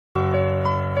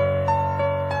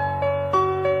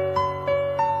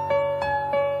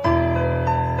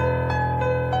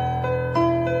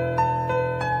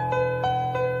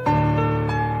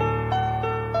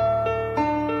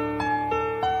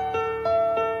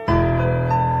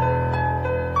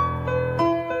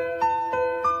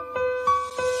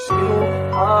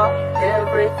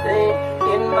everything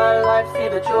in my life, see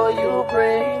the joy you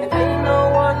bring. And ain't no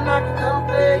one I can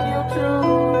compare you to.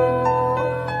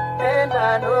 And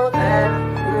I know that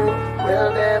you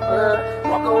will never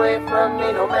walk away from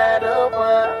me no matter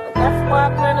what. That's why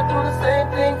I plan to do the same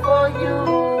thing for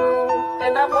you.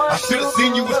 And I should've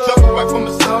seen you was trouble right from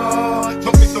the start.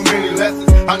 Taught me so many lessons,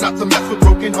 how not to mess with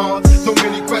broken hearts. So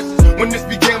many questions. When this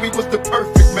began, we was the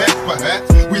perfect match, perhaps.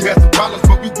 We had some problems,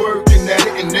 but we working at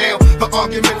it. And now the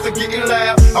arguments are getting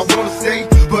loud. I wanna stay,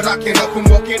 but I can't help from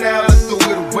walking out. Let's throw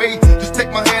it away. Just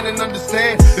take my hand and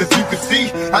understand. If you could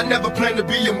see, I never planned to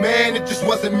be a man. It just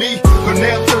wasn't me. But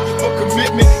now I'm searching for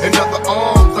commitment and other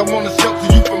arms. I wanna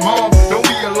shelter you from harm. Don't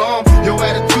be alarmed. Your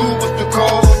attitude was the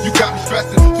cause. You got me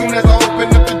stressing. Soon as I open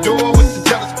up the door with some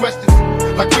jealous questions,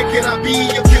 like when can I be?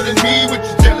 You're killing me with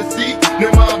your jealousy.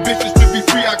 Now my ambitions to be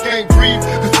free, I can't breathe.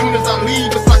 As soon as I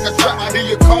leave, it's like a trap. I hear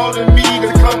you calling me to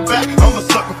come back. I'm a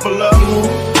sucker for love. You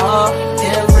are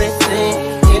everything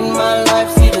in my life,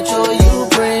 see the joy you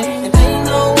bring. And ain't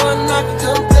no one I can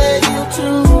compare you to.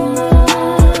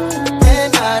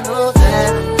 And I know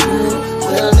that you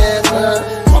will never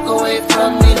walk away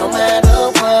from me no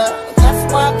matter what. That's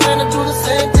why I plan to do the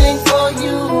same thing for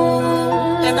you.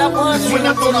 And I want you. When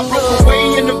I thought I broke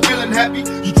away and I'm feeling happy,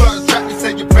 you try to trap me,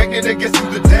 say you're pregnant and guess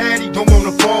who's the daddy. Don't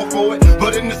wanna fall for it,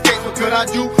 but in this case, what could I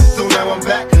do? So now I'm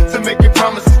back to making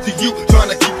promises to you, trying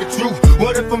to keep it true.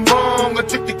 What if I'm wrong? A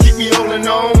trick to keep me holding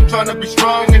on, trying to be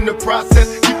strong in the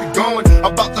process, keep it going.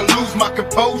 About to lose my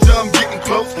composure, I'm getting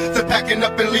close to packing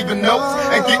up and leaving notes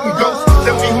and getting ghosts.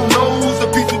 Tell me who knows a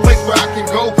peaceful place where I can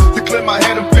go to clear my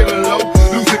head. I'm feeling low,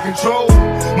 losing control.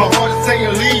 My heart is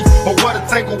saying leave, but what a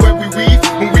tangle where we weave.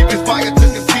 When we conspire to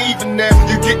conceive, and now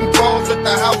you're getting calls at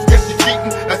the house, guess you're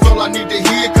cheating. That's all I need to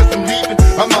hear, cause I'm leaving.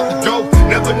 I'm out the door,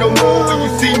 never no more when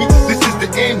you see me. This is the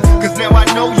end, cause now I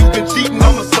know you've been cheating.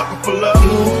 I'm a sucker for love.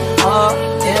 You are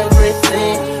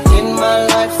everything in my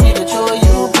life, see the joy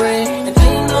you bring. And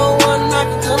ain't no one I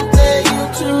can compare you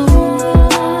to.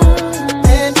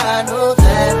 And I know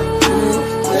that you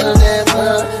will never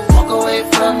walk away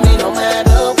from me no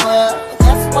matter what.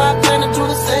 That's why I plan to do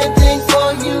the same thing for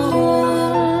you.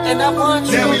 And I want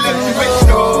you. Now we left you with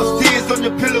stars, tears on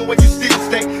your pillow when you still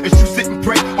stay. As you sit and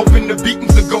pray, hoping the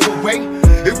beatings will go away.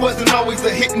 It wasn't always a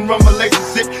hit and run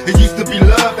relationship. It used to be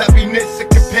love, happiness, and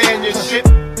companionship.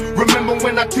 Remember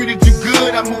when I treated you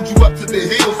good? I moved you up to the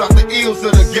hills, out the ills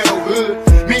of the ghetto hood.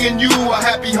 Me and you, a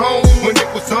happy home. When it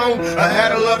was home, I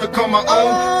had a love to call my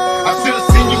own. I should've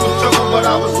seen you in trouble, but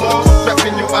I was lost. Trapped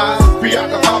in your eyes,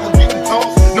 preoccupied with getting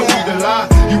tossed. No need to lie,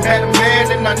 you had a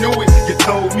man and I knew it. You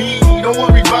told me, don't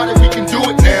worry about it, we can do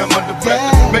it. Now I'm under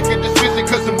pressure, make a decision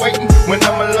cause I'm waiting. When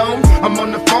I'm alone, I'm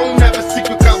on the phone, having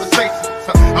secret conversations.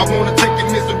 I wanna take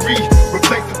your misery,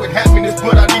 replace it with happiness,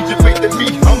 but I need your faith in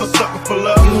me. I'm a sucker for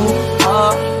love. You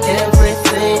are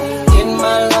everything in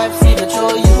my life, see the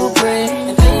joy you bring.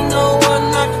 And ain't no one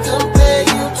I can compare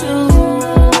you to.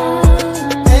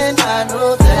 And I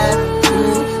know that you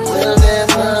will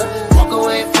never walk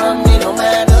away from me no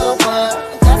matter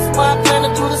what. That's why I plan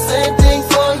to do the same thing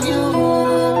for you.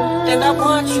 And I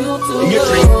want you to. In your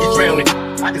dream, you're drowning.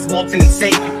 I just walked in and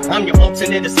saved you. I'm your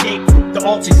alternate escape route, the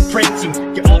altar you pray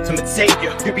to, your ultimate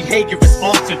savior. Your behavior is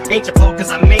altered, ain't your fault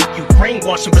cause I made you.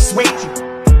 Brainwash and persuade you.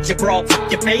 Your brawl,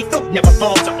 your faithful, never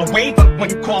falter or waver. When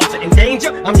you call to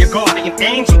endanger, I'm your guardian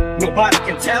angel. Nobody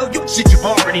can tell you shit you've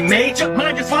already made you.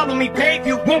 Mind just follow me, pave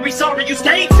you, won't be sorry you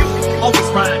stayed you. Always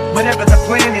rhyme, whatever the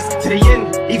plan is, to the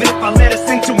end. Even if I let us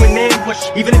into an ambush,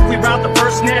 even if we route the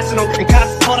first national and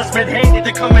cops caught us red-handed,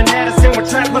 they're coming at us and we're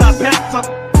trapped with our backs up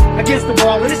against the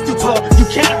wall, and it's too tall. You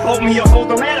can't hold me or hold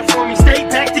the ladder for me. Stay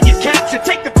back to get captured,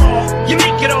 take the fall. You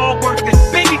make it all worth it.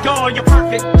 Baby doll, you're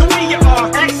perfect. The way you are,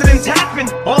 accidents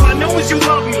happen. All I know is you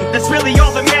love me. That's really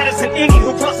all that matters. And any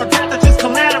who cross our path are just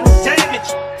collateral damage.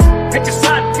 At your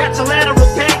side, got your lateral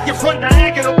back. Your front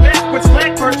diagonal backwards.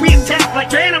 Blackbirds, we attack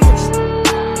like animals.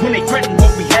 When they threaten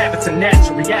what we have, it's a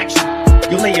natural reaction.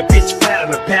 You lay a bitch flat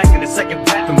on her back in a second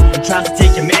back from you and tries to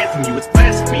take your man from you. It's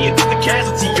blasphemy, and the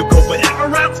casualty, you go whatever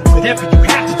route, whatever you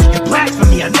have to do. You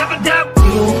blasphemy, I never doubt.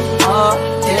 You are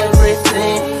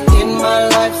everything in my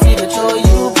life, see the joy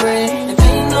you bring. And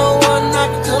ain't no one I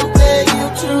can compare you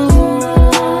to.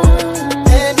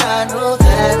 And I know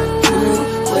that you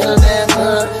will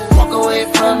never walk away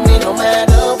from me no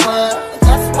matter what.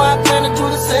 That's why I plan to do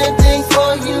the same thing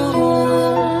for you.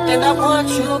 And I want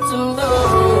you to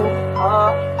know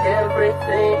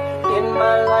everything in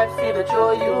my life, see the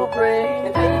joy you bring.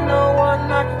 And ain't no one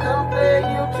I can compare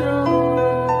you to.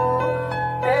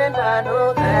 And I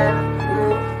know that you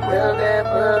will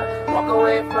never walk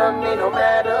away from me no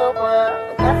matter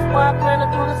what. That's why I plan to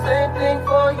do the same thing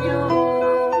for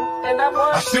you.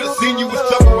 should've seen you was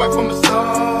trouble right from the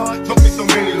start. Taught me so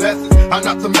many lessons, how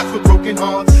not to mess with broken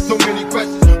hearts. So many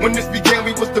questions. When this began,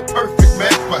 we was the perfect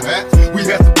match, perhaps. We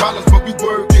had some problems, but we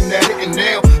working at it. And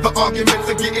now the arguments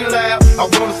are getting loud. I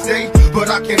wanna stay, but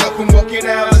I can't help from walking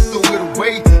out. Let's throw it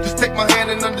away. Just take my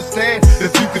hand and understand.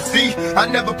 If you could see, I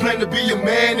never planned to be a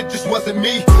man. It just wasn't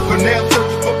me. But now I'm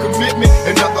searching for commitment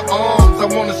and other arms. I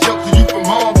wanna shelter you from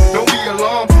harm. Don't be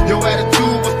alarmed. Your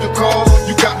attitude was the cause.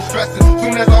 You got me stressing.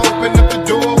 Soon as I open up the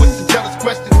door with some jealous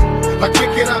questions, like when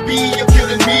can I be? You're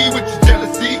killing me with your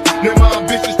jealousy. Now my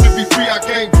ambitions to be free, I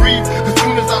can't breathe. As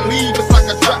soon as I leave, it's like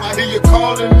a trap. I hear you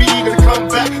calling me to come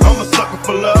back. I'm a sucker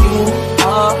for love. You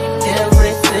are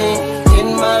everything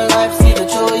in my life. See the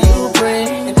joy you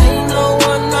bring, and ain't no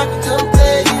one I can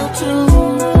compare you to.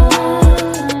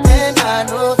 And I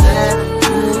know that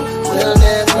you will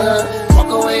never walk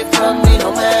away from me, no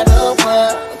matter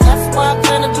what. That's why I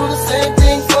plan to do the same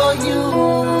thing for you.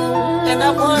 And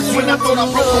I want you when I thought I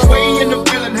broke away and I'm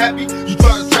feeling happy, you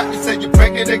try to trap me, say you're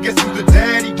pregnant and guess who's the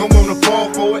daddy. Don't wanna fall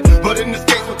for it, but in this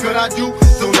case, what could I do?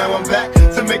 So now I'm back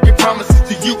to making promises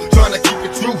to you, trying to keep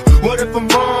it true. What if I'm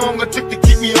wrong? A trick to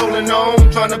keep me holding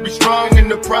on, trying to be strong in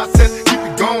the process, keep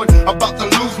it going. About to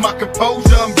lose my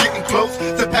composure, I'm getting close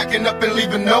to packing up and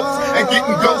leaving notes and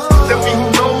getting ghosts. Tell me who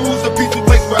knows a peaceful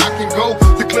place where I can go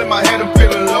to clear my head. I'm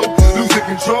feeling low, losing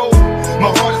control.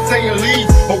 My heart is saying leave,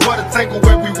 or what a tangle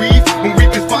where we weave. When we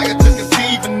conspire to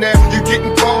conceive, and now you're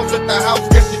getting calls at the house,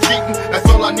 guess you're cheating. That's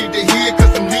all I need to hear,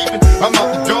 cause I'm leaving. I'm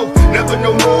out the door, never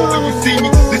no more when you see me.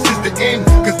 This is the end,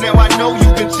 cause now I know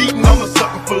you've been cheating. I'm a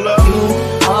sucker for love.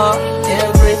 You are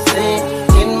everything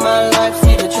in my life.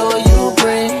 See the joy you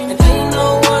bring, and ain't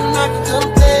no one I can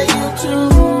compare you to.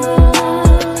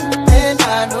 And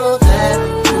I know that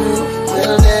you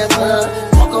will never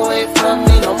walk away from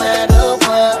me, no matter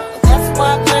what. That's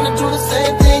why I plan to do the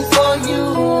same thing for you.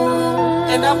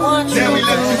 And I want you Now we to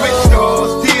left you with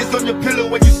stars, tears on your pillow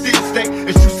when you still stay.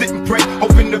 As you sit and pray,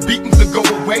 hoping the beatings will go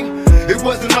away. It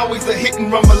wasn't always a hit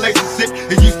and run relationship.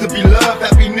 It used to be love,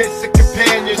 happiness, and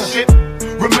companionship.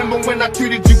 Remember when I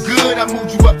treated you good? I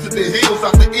moved you up to the hills,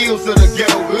 out the ills of the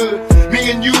ghetto hood. Me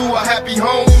and you, a happy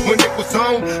home. When it was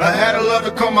home, I had a love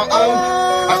to call my own.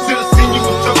 I should've seen you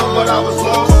in trouble, but I was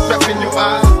lost. Trapped in your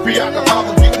eyes, preoccupied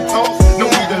with getting tossed. No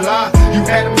need to lie, you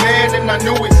had a man and I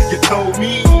knew it. You told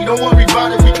me, don't worry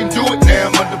about it, we can do it. Now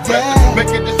I'm under pressure, make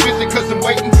a decision cause I'm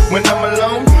waiting. When I'm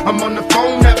alone, I'm on the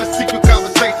phone, having secret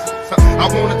conversations. I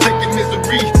wanna take your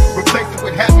misery, replace it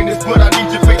with happiness, but I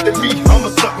need your faith in me. I'm a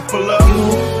sucker for love.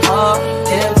 You are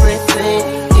everything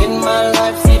in my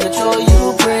life. See the joy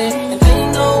you bring, and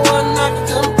ain't no one I can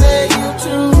compare you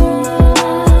to.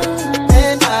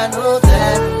 And I know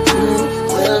that you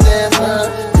will never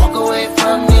walk away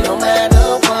from me, no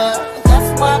matter what.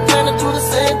 That's why I plan to do the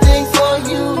same thing for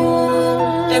you.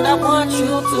 And I want you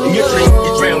to In your dream,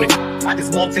 you're drowning. I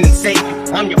just walked in and saved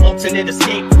you. I'm your alternate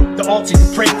escape route, the altar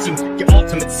you pray to, your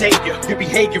ultimate savior. Your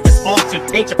behavior is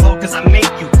altered, ain't your fault cause I make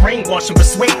you brainwash and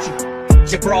persuade you.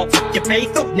 Your broad, your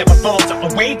faithful, never falter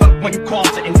or waver. When you call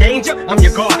to in danger, I'm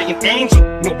your guardian angel.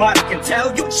 Nobody can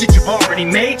tell you shit you've already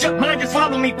made you. Mind just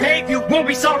follow me, pave you, won't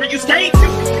be sorry you stayed you.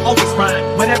 Always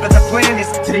ride, whatever the plan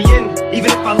is, to the end.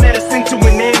 Even if I let us into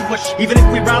an ambush, even if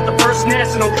we rout the first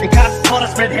national, and cops caught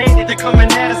us red-handed, they're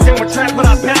coming at us and we're trapped with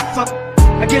our backs up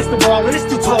against the wall, and it's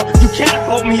too tall. You can't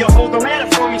hold me or hold the ladder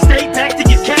for me. Stay back to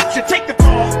get captured, take the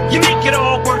fall. You make it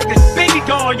all worth it. Baby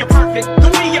doll, you're perfect, the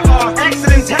way you are.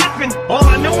 Accidents happen, all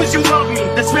I know is you love me.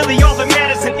 That's really all that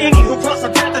matters. And any who cross a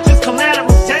path are just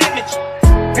collateral damage.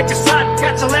 At your side,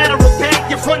 got your lateral back,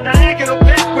 your front diagonal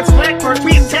backwards. Blackbirds,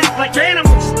 we attack like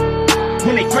animals.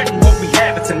 When they threaten what we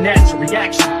have, it's a natural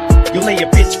reaction. You lay a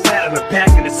bitch flat on her back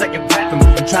in the second bathroom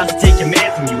and tries to take your man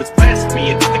from you. It's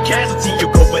blasphemy, and to the casualty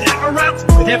you go whatever route,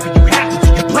 whatever you have to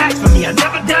do. You blasphemy, I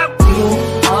never doubt. You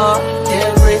are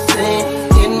everything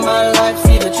in my life.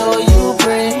 See the joy you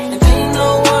bring, and ain't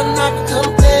no one I can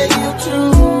compare you to.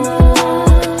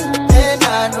 And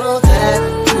I know that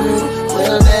you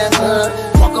will never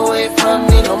walk away from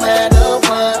me, no matter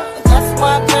what. That's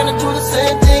why I plan to do the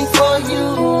same thing for you.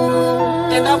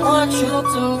 And I want you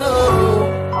to know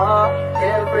you are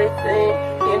everything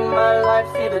in my life.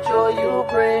 See the joy you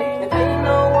bring, and ain't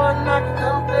no one I can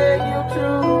compare you to.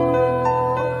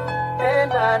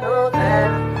 And I know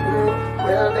that you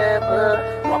will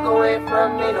never walk away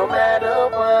from me, no matter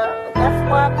what. That's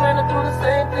why I plan to do the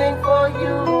same thing for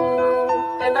you.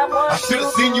 And I want I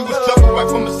should've seen you was trouble right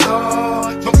from the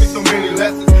start. Taught me so many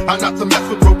lessons, how not to mess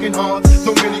with broken hearts.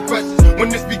 So many questions. When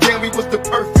this began, we was the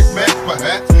perfect match,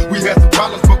 perhaps. We had some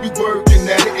problems, but we working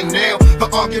at it. And now the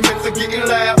arguments are getting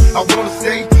loud. I wanna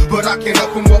stay, but I can't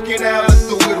help from walking out. Let's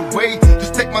throw it away.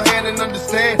 Just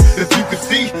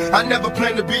never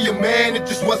planned to be a man, it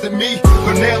just wasn't me.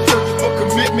 But now I'm searching for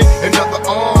commitment and other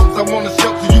arms. I wanna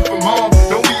shelter you from harm,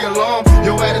 don't be alarmed.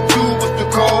 Your attitude was the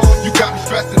cause, you got me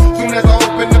stressing. Soon as I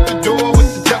opened up the door with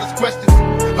some jealous questions,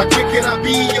 like where can I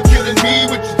be? You're killing me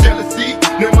with your jealousy.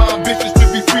 Now my ambitions to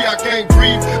be free, I can't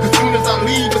breathe. As soon as I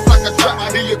leave, it's like a trap. I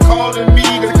hear you calling me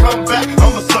to come back.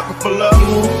 I'm a sucker for love.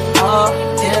 You are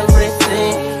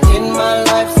everything in my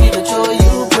life. See the joy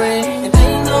you bring, and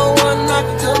ain't no one I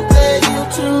can compare you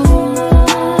to.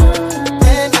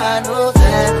 And I know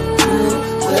that you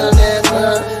will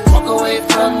never walk away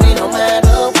from me, no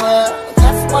matter what.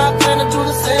 That's why I plan to do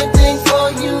the same thing for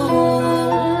you.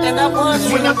 And I want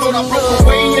you. When I thought I broke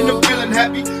away and I'm feeling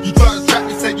happy, you try to trap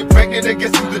me, say you're pregnant and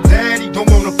guess who's the daddy? Don't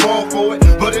wanna fall for it,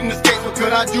 but in this case, what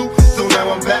could I do? So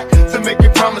now I'm back to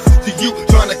making promises to you,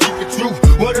 trying to keep it true.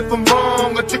 What if I'm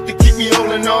wrong? A trick to keep me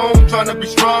holding on, trying to be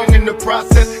strong in the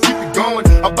process, keep it going.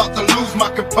 About to lose my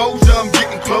composure, I'm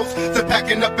getting close to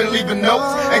packing up and leaving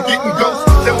notes and getting ghosts.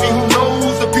 Tell me who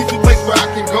knows a peaceful place where I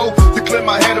can go to clear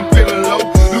my head. I'm feeling low,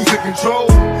 losing control.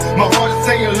 My heart is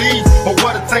saying leave, but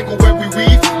what a tangle where we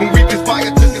weave when we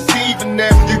conspire to conceive. And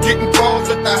now you're getting calls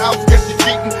at the house, guess you're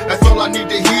cheating. That's all I need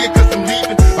to hear, cause I'm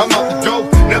leaving. I'm out the door,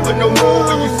 never no more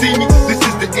when you see me. This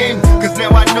is the end, cause now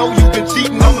I know you've been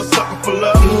cheating. I'm a sucker for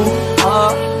love. You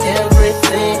are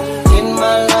everything in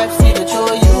my life. See the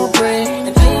joy you bring,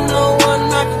 and ain't no one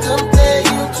I can compare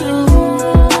you to.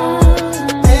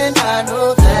 And I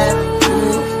know that you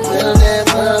will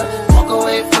never walk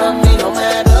away from me, no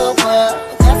matter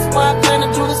what. That's why I plan to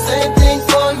do the same thing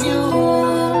for you.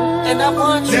 And I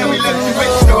want you. Now we left you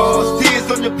with scars,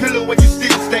 tears on your pillow when you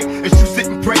still stay. As you sit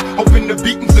and pray, hoping the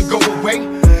beatings will go away.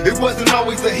 It wasn't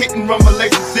always a hit and run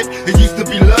relationship. It used to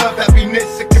be love,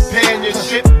 happiness, and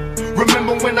companionship.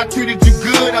 Remember when I treated you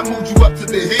good? I moved you up to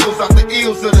the hills, out the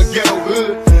ills of the ghetto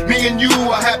hood. Me and you,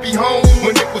 a happy home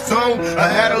when it was home. I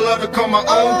had a love to call my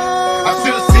own. I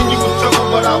should've seen you in trouble,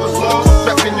 but I was lost.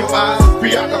 Trapped in your eyes,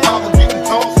 free out the harbor, getting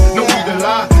tossed. No need to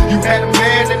lie, you had a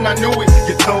man and I knew it.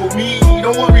 You told me,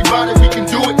 don't worry about it, we can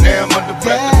do it. Now I'm under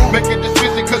pressure, make a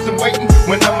decision cause I'm waiting.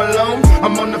 When I'm alone,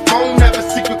 I'm on the phone, having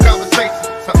secret conversations.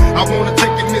 I wanna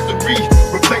take your misery,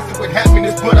 replace it with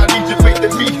happiness, but I need your faith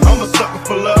in me. I'm a sucker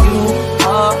for love. You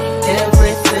are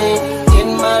everything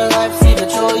in my life. See the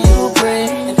joy you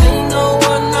bring, and ain't no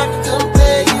one I can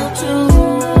compare you to.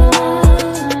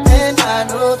 And I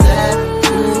know that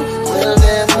you will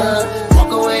never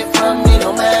walk away from me,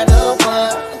 no matter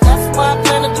what. That's why I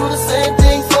plan to do the same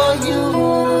thing for you.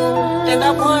 And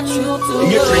I want you to.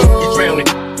 In your dream, you're drowning.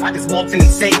 I just walked in and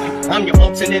saved you. I'm your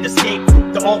alternate escape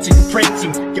route, the altar you pray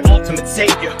to, your ultimate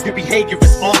savior. Your behavior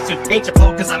is altered, ain't your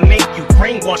fault cause I made you.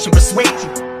 Brainwash and persuade you.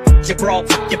 You're broad,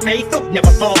 you're faithful,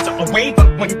 never falter a waver.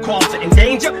 When you call to in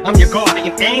danger, I'm your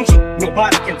guardian angel.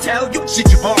 Nobody can tell you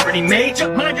shit you've already made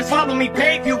you. Mind just follow me,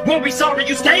 pave you, won't be sorry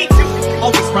you stayed you.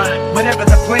 Always rhyme, whatever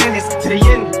the plan is, to the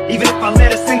end. Even if I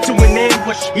let us into an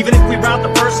ambush, even if we rout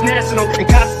the first national, and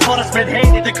cops caught us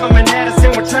red-handed, they're coming at us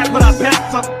and we're trapped with our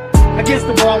backs up against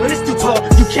the wall, and it's too tall.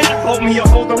 You can't hold me or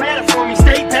hold the ladder for me.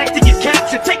 Stay back to get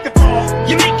captured, take the fall.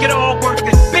 You make it all worth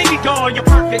it, baby doll, you're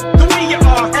perfect. The way you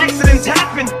are, accidents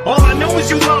happen. All I know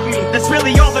is you love me, that's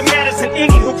really all that matters. And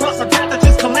any who cross our path are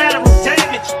just collateral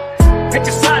damage. At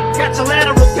your side, got your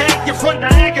lateral back, your front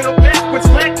diagonal backwards.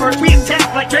 Blackbirds, we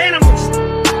attack like animals.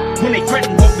 When they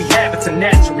threaten what we have, it's a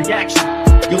natural reaction.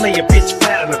 You lay a bitch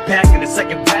flat on her back in a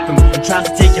second back from you and tries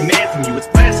to take your man from you. It's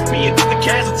blasphemy, and the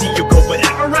casualty, you go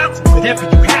whatever route, whatever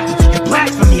you have to do. You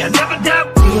blasphemy, I never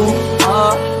doubt. You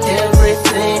are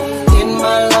everything in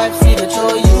my life. See the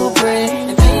joy you bring,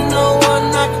 and ain't no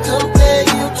one I can compare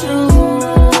you to.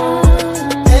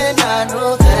 And I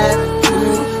know that you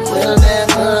will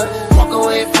never walk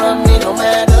away from me, no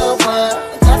matter what.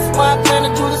 That's why I plan to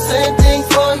do the same thing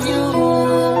for you.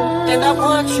 And I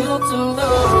want you to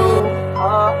know you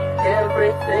are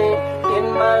everything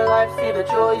in my life. See the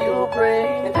joy you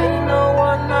bring, and ain't no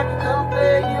one I can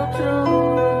compare you to.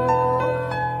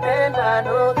 And I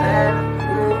know that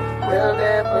you will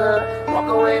never walk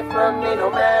away from me, no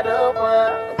matter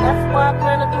what. That's why I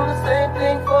plan to do the same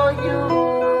thing for you.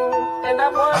 And I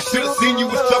want I should've seen you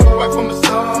was trouble right from the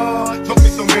start. Taught me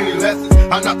so many lessons,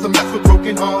 how not to mess with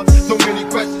broken hearts. So many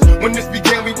questions, when this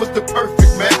began we was the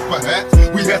perfect match. Perhaps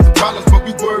we had some problems but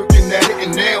we working at it.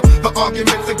 And now the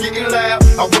arguments are getting loud.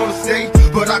 I wanna stay,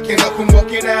 but I can't help from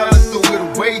walking out. Let's throw it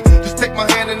away, just take my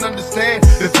hand and understand.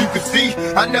 If you could see,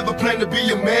 I never planned to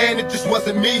be a man, it just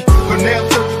wasn't me. But now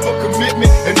I'm searching for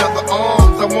commitment and other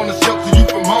arms. I wanna shelter you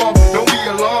from harm, don't be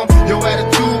alarmed. Your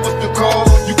attitude was the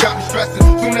cause, you got me stressing.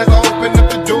 Soon as I opened up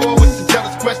the door with some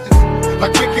jealous questions,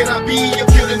 like where can I be?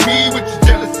 You're killing me with your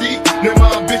jealousy. Now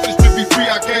my ambitions to be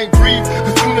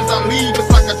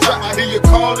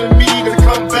to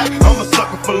come back. I'm a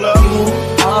sucker for love. You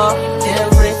are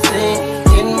everything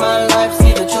in my life.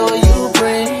 See the joy you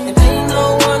bring, and ain't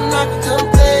no one I can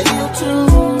compare you to.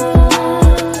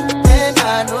 And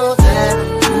I know that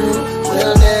you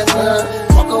will never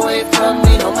walk away from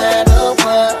me no matter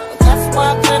what. That's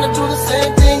why I plan to do the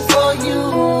same thing for you.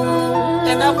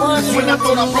 And I want you when I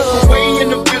thought I broke away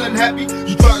and I'm feeling happy,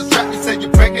 you try to trap me, say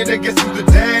you're pregnant, I guess you're the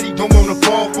daddy. Don't wanna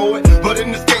fall for it, but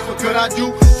in this case, what could I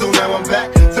do? So now I'm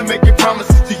back to making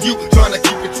promises to you, trying to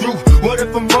keep it true. What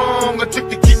if I'm wrong? A trick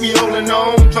to keep me holding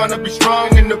on, trying to be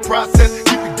strong in the process,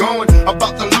 keep it going.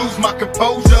 About to lose my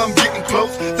composure, I'm getting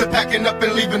close to packing up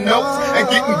and leaving notes and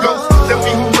getting ghosts. Tell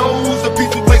me who knows a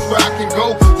peaceful place where I can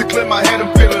go to clear my head.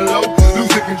 I'm feeling low,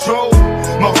 losing control.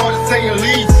 My heart is saying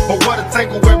leave, but what a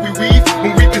tangle where we weave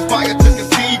when we conspire to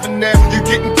conceive. And now you're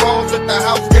getting calls at the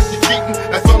house, guess you're cheating.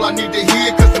 That's all I need to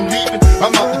hear, cause I'm leaving.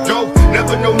 I'm out the door,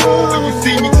 never no more when you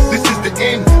see me. This is the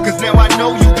end, cause now I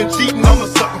know you've been cheating. I'm a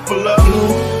sucker for love.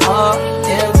 You are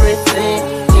everything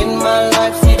in my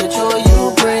life. See the joy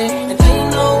you bring, and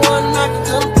ain't no one I can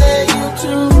compare you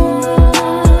to.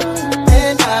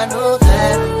 And I know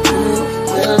that you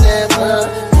will never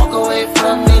walk away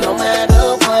from me no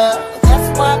matter what. That's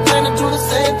why I plan to do the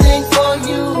same thing for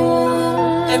you.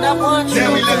 And I want you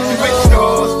Now we to left you with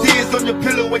know. scars, tears on your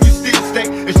pillow when you still stay.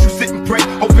 As you sit and pray,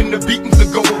 hoping the beatings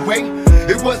will go away.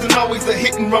 It wasn't always a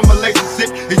hit and run relationship.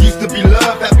 It used to be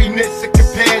love, happiness, and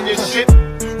companionship.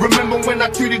 Remember when I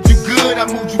treated you good? I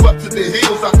moved you up to the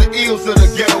hills, out the ills of the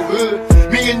ghetto hood.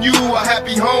 Me and you, a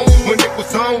happy home. When it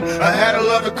was home, I had a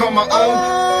love to call my own.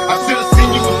 I should have seen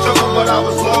you in trouble, but I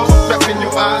was lost. Trapped in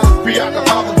your eyes,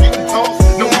 preoccupied with getting tossed.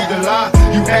 No need to lie,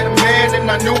 you had a man and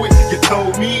I knew it. You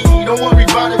told me, don't worry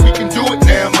about it, we can do it.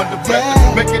 Now I'm under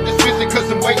pressure, make a decision cause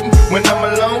I'm waiting. When I'm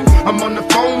alone, I'm on the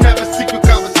phone, having secret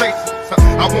conversations.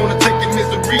 I wanna take your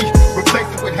misery, replace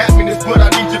it with happiness, but I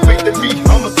need your faith in me.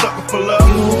 I'm a sucker for love.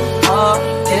 You are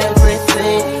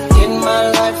everything in my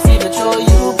life. See the joy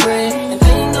you bring, and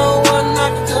ain't no one I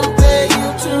can compare you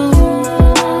to.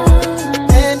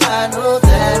 And I know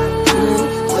that you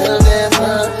will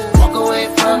never walk away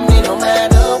from me no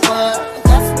matter what.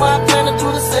 That's why I plan to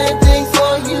do the same thing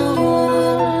for you.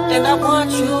 And I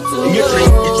want you to In your drink,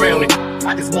 you're drowning.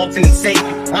 I just walked in and saved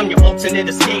you. I'm your alternate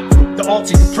escape route, the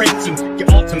altar you pray to,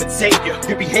 your ultimate savior.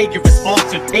 Your behavior is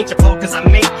altered, ain't your fault cause I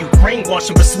make you brainwash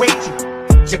and persuade you.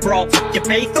 Your broad, your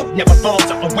faithful, never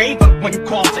falter or waver. When you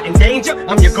call to in danger,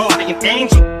 I'm your guardian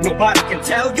angel. Nobody can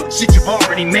tell you shit you've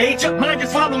already made you. Mind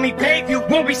just follow me, pave you,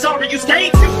 won't be sorry you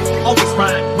stayed you. Always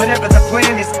rhyme, whatever the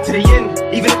plan is, to the end.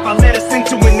 Even if I let us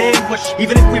into an ambush,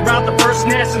 even if we rout the first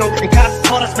national and cops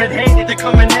caught us red-handed, they're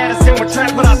coming at us and we're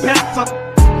trapped with our backs up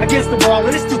against the wall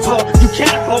and it's too tall. You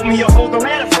can't hold me or hold the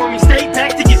ladder for me. Stay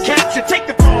back to get captured, take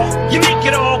the fall. You make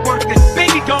it all worth it,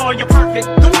 baby doll, you're perfect.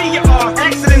 The way you are,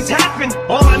 accidents happen.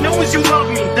 All I know is you love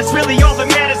me, that's really all that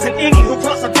matters. And any who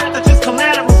cross a path are just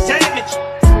collateral damage.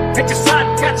 At your side,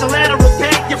 got your lateral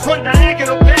back, your front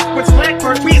diagonal backwards.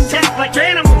 Blackbirds, we attack like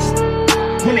animals.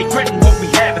 When they threaten what we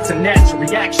have, it's a natural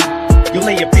reaction. You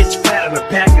lay a bitch flat on her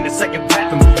back in a second back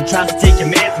from you and tries to take your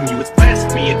man from you. It's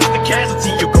blasphemy, and to the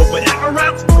casualty you go whatever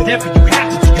route, whatever you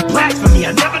have to do. You blasphemy,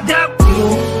 I never doubt. You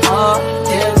are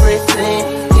everything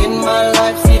in my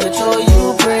life. See the joy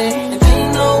you bring, and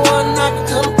ain't no one I can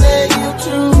compare you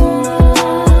to.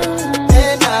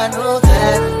 And I know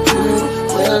that you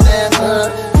will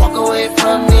never walk away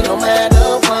from me no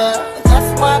matter what.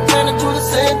 That's why I plan to do the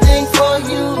same thing for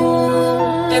you.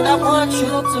 And I want you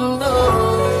to know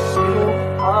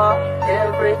you are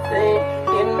everything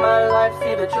in my life.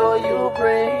 See the joy you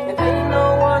bring, and ain't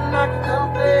no one I can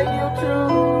compare you to.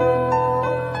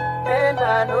 And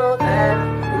I know that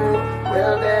you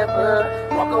will never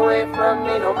walk away from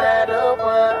me no matter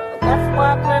what. That's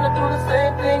why I plan to do the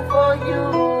same thing for you.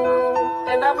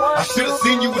 And I want I should've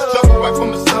seen you was trouble right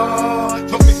from the start.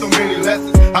 Taught me so many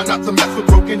lessons, how not to mess with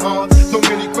broken hearts. So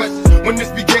many questions, when this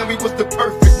began we was the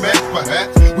perfect match.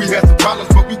 Perhaps we had some problems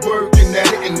but we working at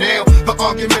it. And now the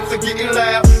arguments are getting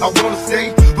loud. I wanna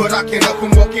stay, but I can't help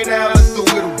from walking out. Let's throw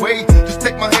it away, just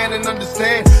take my hand and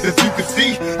understand. If you could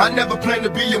see, I never planned to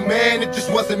be a man, it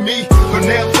just wasn't me. But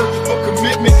now I'm searching for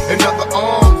commitment and other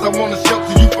arms. I wanna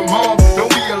shelter you from harm,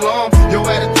 don't be alarmed. Your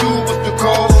attitude was the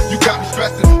cause, you got me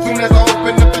stressing. Soon as I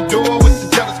open up the door with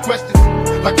some jealous questions,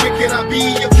 like where can I be?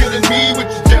 You're killing me with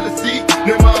your jealousy.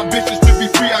 Now my ambitions to be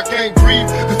free, I can't breathe.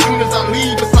 As soon as I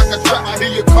leave, it's like a trap. I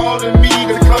hear you calling me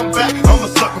to come back. I'm a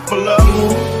sucker for love. you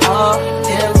are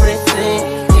everything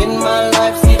in my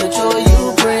life. See the joy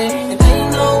you bring, and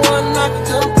ain't no one I can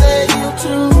compare you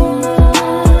to.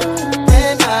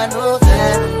 And I know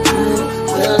that you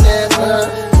will never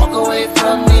walk away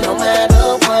from me no matter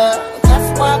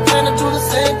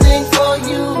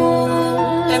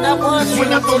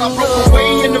thought I broke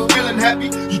away and I'm feeling happy,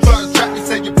 you try to trap me,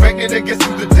 say you're pregnant, I guess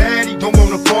you the daddy. Don't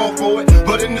wanna fall for it,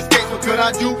 but in this case, what could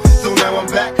I do? So now I'm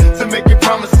back to making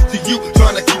promises to you,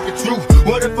 trying to keep it true.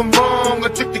 What if I'm wrong? A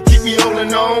trick to keep me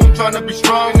holding on, trying to be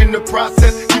strong in the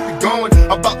process, keep it going.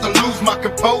 About to lose my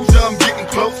composure, I'm getting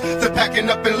close to packing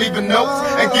up and leaving notes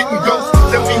and getting ghosts.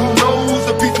 Tell me who knows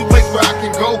a peaceful place where I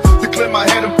can go to clear my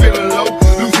head. I'm feeling low,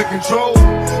 losing control.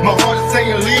 My heart is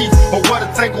saying leave, or what a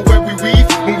tangle where we weave.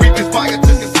 When we conspire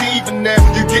to conceive, and now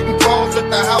you're getting calls at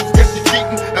the house, guess you're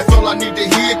cheating. That's all I need to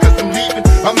hear, cause I'm leaving.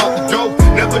 I'm out the door,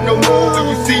 never no more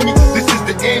when you see me. This is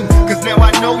the end, cause now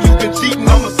I know you've been cheating.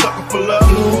 I'm a sucker for love.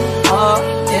 You are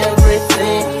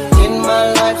everything in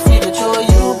my life, see the joy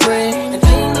you bring, and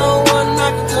ain't no one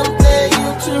I can compare you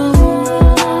to.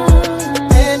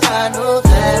 And I know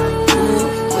that you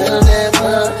will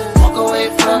never walk away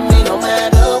from me no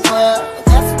matter what.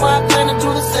 That's why I plan to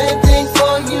do the same thing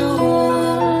for you,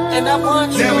 and I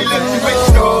want you. Now we left you with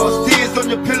scars, tears on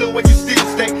your pillow when you still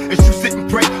stay. As you sit and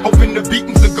pray, hoping the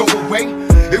beatings will go away.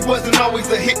 It wasn't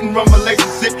always a hit and run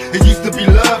relationship. It used to be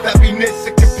love, happiness,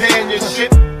 and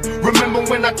companionship. Remember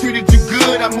when I treated you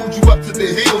good? I moved you up to the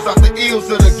hills, out the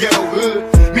ills of the ghetto hood.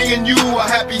 Me and you, a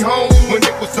happy home when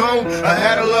it was home. I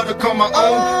had a love to call my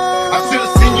own. I should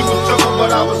have seen you in trouble,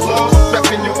 but I was lost.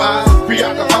 Trapped in your eyes,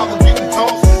 preoccupied with getting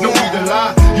tossed. No need to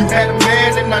lie, you had a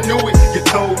man and I knew it. You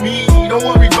told me, don't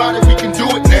worry about it, we can do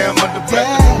it. Now I'm under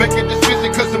pressure, make a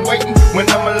decision cause I'm waiting. When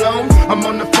I'm alone, I'm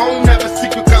on the phone, have a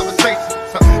secret conversation.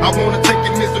 I wanna take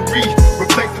your misery,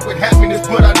 replace it with happiness,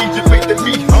 but I need your faith in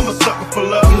me. I'm a sucker for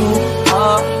love. You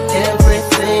are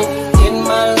everything in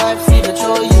my life, see the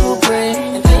joy you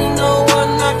bring, and ain't no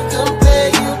one I can compare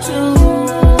you to.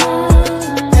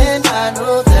 And I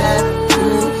know that you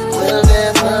will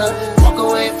never walk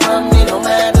away from me no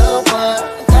matter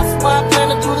what. That's why I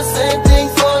plan to do the same thing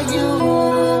for you,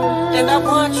 and I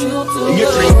want you to. In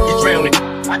your dream, you're drowning.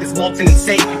 I just walked in and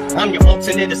saved you. I'm your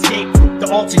alternate escape route,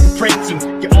 the altar you pray to,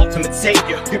 your ultimate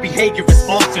savior. Your behavior is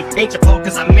altered, ain't your fault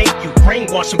cause I make you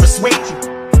brainwash and persuade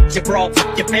you. Gibraltar,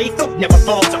 you're faithful, never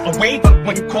falter or waver.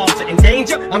 When you call to in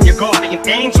danger, I'm your guardian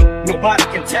angel. Nobody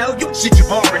can tell you shit you've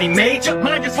already made you.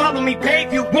 Mind just follow me,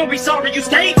 pave you, won't be sorry you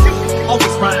stayed you.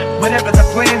 Always rhyme, whatever the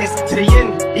plan is to the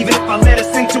end. Even if I let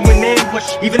us into an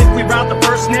ambush, even if we rout the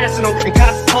first national and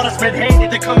cops caught us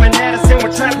red-handed, they're coming at us and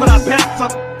we're trapped with our backs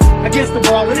up against the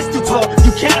wall and it's too tall.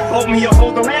 You can't hold me or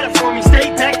hold the ladder for me.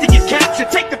 Stay back to get captured,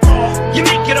 take the fall. You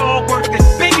make it all worth it,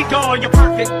 baby doll, you're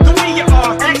perfect the way you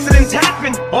are. Accidents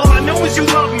happen, all I know is you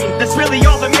love me. That's really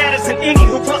all that matters. And any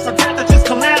who cross a path are just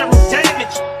collateral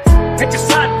damage. At your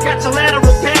side, got your lateral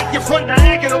back, your front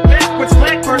diagonal backwards.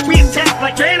 Blackbirds, we attack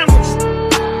like animals.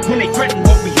 When they threaten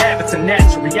what we have, it's a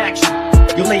natural reaction.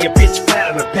 You lay a bitch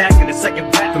flat on her back in the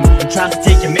second back from you and tries to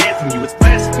take your man from you. It's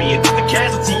blasphemy, and with the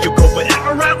casualty, you go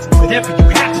whatever route, whatever you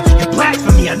have to do. You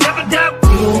blasphemy, I never doubt.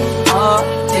 You are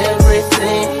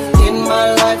everything in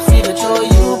my life, see the joy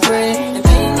you bring, and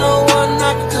ain't no one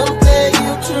I can compare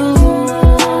you to.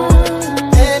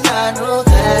 And I know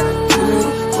that you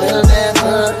will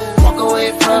never walk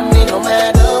away from me no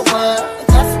matter what.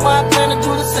 That's why I plan to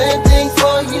do the same thing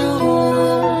for you,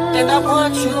 and I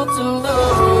want you to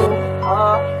know.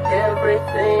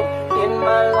 Everything in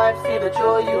my life, see the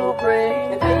joy you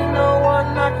bring, and ain't no one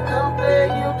I can compare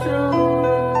you to.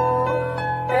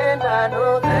 And I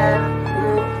know that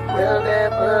you will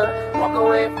never walk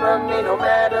away from me no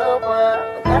matter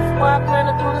what. That's why I plan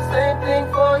to do the same thing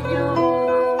for you,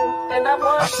 and I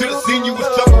want I should've seen you was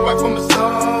trouble right from the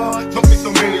start. Taught me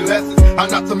so many lessons, how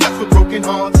not to mess with broken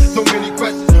hearts. So many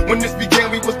questions, when this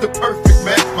began we was the perfect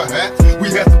match. Perhaps we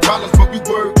had some problems but we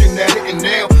working at it. And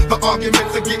now the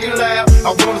arguments are getting loud.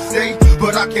 I wanna stay,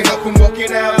 but I can't help from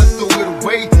walking out. Let's throw it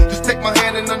away, just take my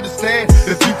hand and understand.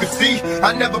 If you could see,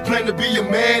 I never planned to be a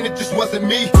man, it just wasn't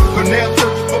me. But now I'm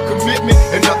searching for commitment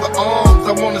and other arms.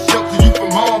 I wanna shelter you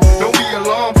from harm, don't be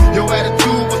alarmed. Your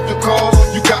attitude was the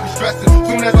cause, you got me stressing.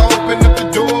 Soon as I open up the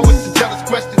door with the jealous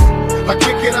questions, like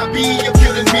where can I be? You're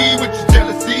killing me with your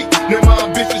jealousy. Now my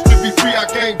ambitions to be free, I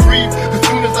can't breathe. As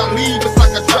soon as I leave, it's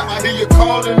like a trap. I hear you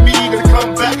calling me to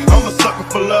come back. I'm a sucker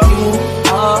for love.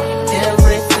 You are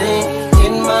everything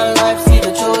in my life, see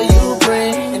the joy you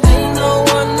bring, and ain't no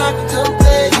one I can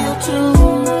compare you to.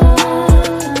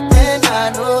 And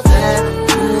I know that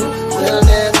you will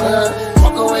never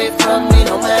walk away from me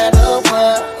no matter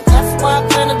what. That's why I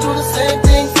plan to do the same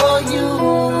thing for you,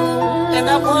 and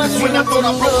I want you. When I thought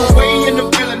I broke away and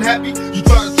I'm feeling happy, you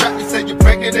try to trap me, say you're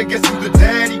pregnant, I guess you the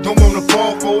daddy. Don't wanna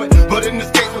fall for it, but in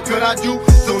this case, what could I do?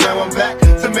 So now I'm back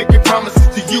to making promises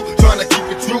to you, trying to keep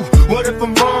it true. What if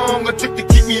I'm wrong? A trick to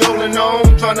keep me holding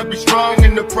on, trying to be strong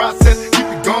in the process, keep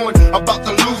it going. going. About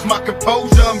to lose my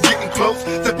composure, I'm getting close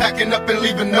to packing up and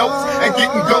leaving notes and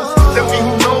getting ghosts. Tell me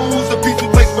who knows a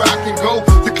peaceful place where I can go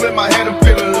to clear my head, I'm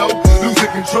feeling low,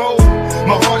 losing control.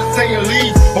 My heart is saying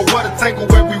leave, or what a tangle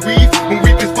where we weave. When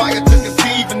we conspire to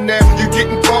conceive, and now you're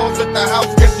getting calls at the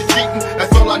house, guess you're cheating.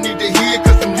 That's all I need to hear,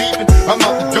 cause I'm leaving, I'm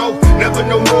out the door. Never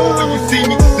know more when you see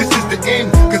me, this is the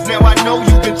end. Cause now I know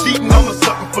you've been cheating, I'm a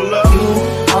sucker for love. You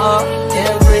are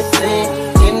everything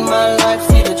in my life,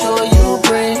 see the joy you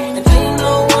bring, and ain't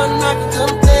no one I can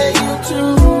compare you to.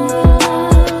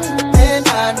 And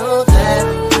I know that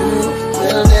you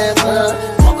will never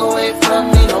walk away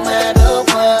from me no matter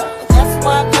what. That's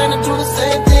why I plan to do the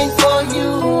same thing for you.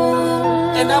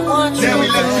 And I want you now we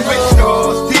to left you know. with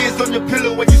scars, tears on your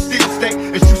pillow when you still stay.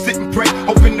 As you sit and pray,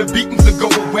 hoping the beatings will go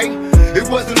away. It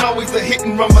wasn't always a hit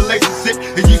and run relationship.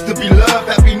 It used to be love,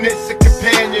 happiness, and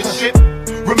companionship.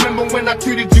 Remember when I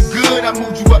treated you good, I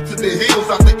moved you up to the hills,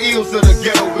 out the ills of the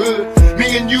ghetto hood.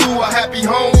 Me and you, a happy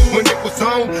home when it was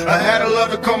home. I had a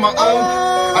love to call my own.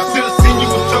 I should've seen you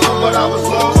was trouble, but I was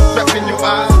lost. Trapped in your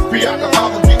eyes,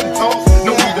 preoccupied with getting tossed.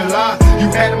 No need to lie, you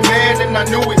had a man and I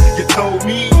knew it. You told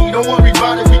me, don't worry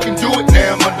about it, we can do it.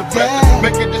 Now I'm under pressure,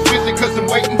 make a decision cause I'm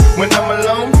waiting. When I'm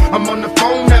alone, I'm on the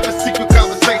phone, having secret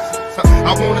conversations.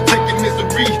 I wanna take your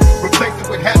misery, replace it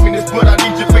with happiness, but I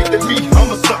need your faith in me.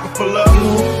 I'm a sucker for love.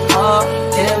 You are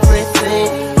everything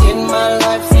in my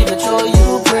life, see the joy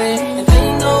you bring, and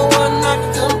ain't no one I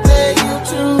can compare you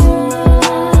to.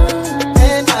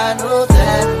 And I know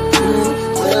that you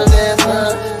will never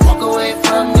walk away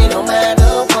from me no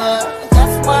matter what.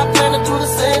 That's why I plan to do the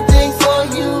same thing for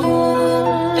you.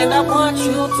 And I want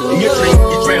you to In your dream,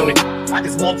 you're drowning. I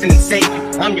just walked in and saved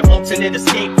you. I'm your alternate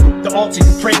escape route, the altar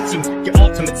you pray to, your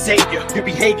ultimate savior. Your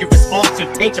behavior is altered,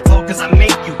 ain't your fault cause I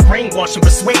made you. Brainwash and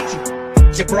persuade you.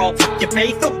 Gibraltar, you're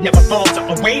faithful, never falter.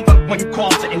 A waiver when you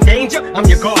call to in danger. I'm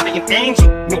your guardian angel.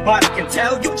 Nobody can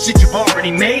tell you shit you've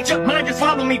already made you. Mind just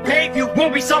follow me, pave you.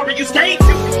 Won't be sorry you stayed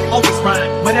you. Always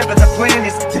rhyme, whatever the plan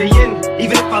is to the end.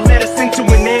 Even if I let us into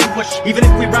an ambush, even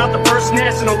if we rout the first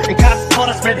national and cops caught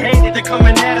us red-handed, they're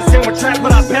coming at us and we're trapped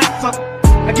with our backs up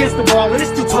against the wall, and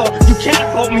it's too tall. You can't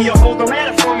hold me or hold the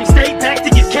ladder for me. Stay back to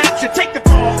get captured, take the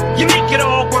fall. You make it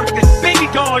all worth it. Baby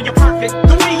doll, you're perfect.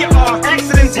 The way you are,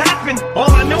 accidents happen.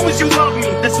 All I know is you love me.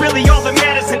 That's really all that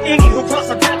matters. And any who cross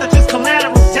a path are just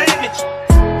collateral damage.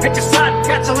 At your side,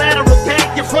 got your lateral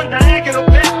back. Your front diagonal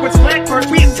backwards. Blackbirds,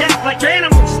 we attack like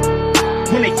animals.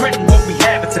 When they threaten what we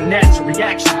have, it's a natural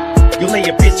reaction. You lay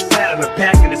a bitch flat on her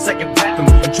back in a second back from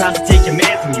you and tries to take your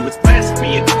man from you. It's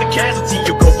blasphemy, and to the casualty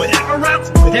you go whatever route,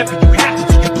 whatever you have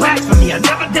to do. You blasphemy, I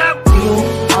never doubt. You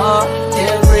are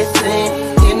everything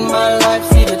in my life,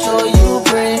 see the joy you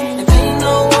bring, and ain't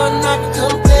no one I can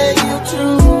compare you to.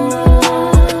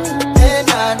 And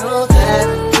I know that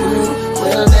you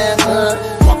will never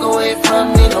walk away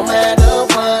from me no matter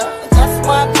what. That's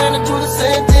why I plan to do the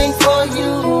same thing for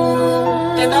you.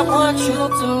 And I want you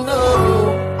to know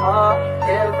you are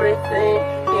everything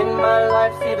in my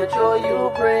life, see the joy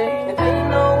you bring, and ain't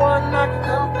no one I can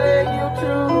compare you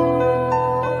to.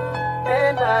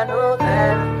 And I know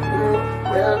that you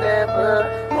will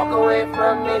never walk away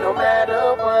from me no matter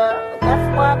what.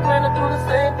 That's why I plan to do the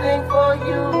same thing for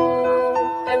you.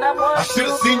 And I want I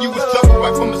should've seen you was trouble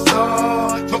right from the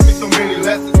start. Taught me so many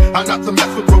lessons, how not to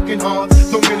mess with broken hearts.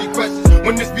 So many questions,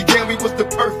 when this began we was the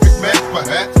perfect match.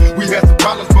 Perhaps we had some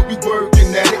problems but we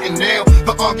working at it. And now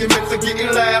the arguments are getting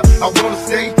loud. I wanna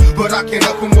stay, but I can't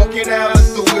help from walking out.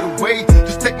 Let's throw it away,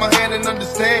 just take my hand and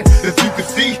understand. If you could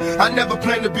see, I never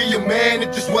planned to be a man,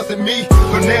 it just wasn't me.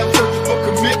 But now I'm searching for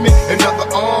commitment and other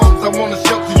arms. I wanna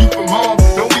shelter you from harm,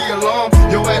 don't be alarmed.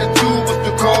 Your attitude was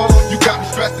the cause, you got me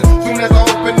stressing. Soon as I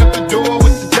open up the door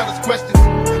with some jealous questions,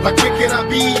 like when can I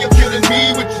be? You're killing me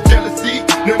with your jealousy.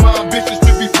 Now my ambitions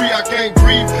to be free, I can't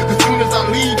breathe. As soon as I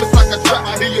leave, it's like a trap.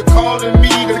 I hear you calling me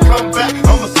to come back.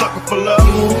 I'm a sucker for love.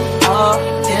 you are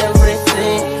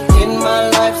everything in my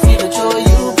life, see the joy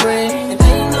you bring, and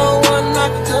ain't no one I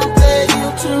can compare you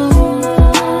to.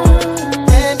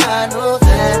 And I know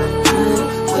that you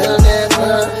will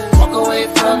never walk away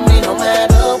from me no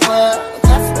matter what.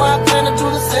 That's why I plan to do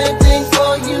the same thing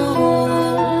for you.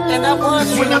 And I want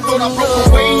Just you when I thought I to broke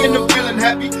know. away and I'm feeling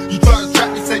happy, you try to trap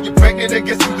me, say you're pregnant, I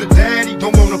guess you the daddy.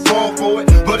 Don't wanna fall for it,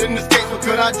 but in this case, what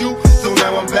could I do? So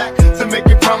now I'm back to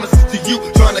making promises to you,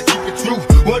 trying to keep it true.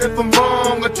 What if I'm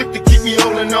wrong? A trick to keep me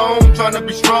holding on, trying to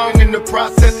be strong in the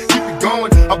process, keep it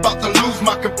going. About to lose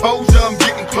my composure, I'm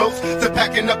getting close to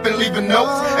packing up and leaving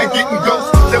notes and getting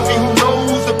ghosts. Tell me who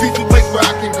knows a peaceful place where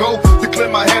I can go to clear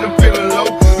my head, I'm feeling low,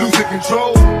 losing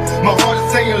control. My heart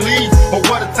is saying leave, or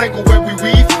what a tangle where we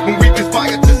weave. When we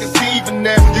conspire to conceive, and deceiving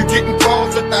now. You're getting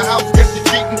calls at the house, guess you're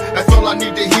cheating. That's all I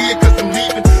need to hear, cause I'm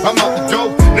leaving. I'm out the door,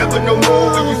 never no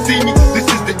more when you see me. This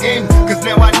is the end, cause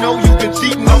now I know you've been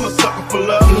cheating. I'm a sucker for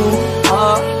love. You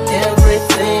are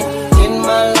everything in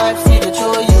my life, see the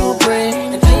joy you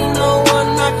bring, and ain't no one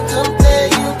I can compare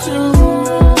you to.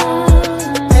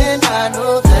 And I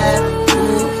know that you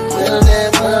will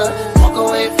never walk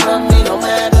away from me no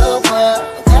matter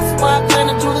what. That's why I plan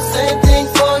to do the same thing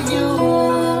for you,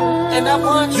 and I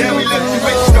want you. Now we left you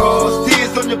with scars,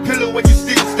 tears on your pillow when you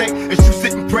still stay. As you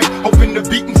sit and pray, hoping the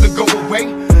beatings will go away.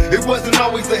 It wasn't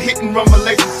always a hit and run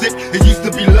relationship. It used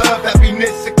to be love,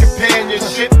 happiness, and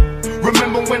companionship.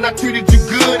 Remember when I treated you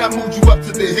good? I moved you up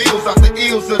to the hills, out the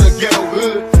ills of the ghetto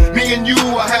hood. Me and you,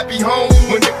 a happy home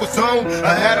when it was home.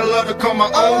 I had a love to call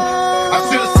my own. I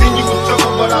should've seen you in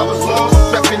trouble, but I was lost.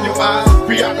 Trapped in your eyes,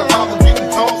 preoccupied with getting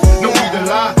tossed. No need to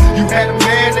lie, you had a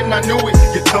man and I knew it.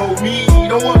 You told me,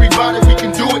 don't worry about it, we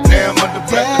can do it. Now I'm under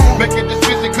pressure, make a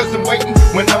decision cause I'm waiting.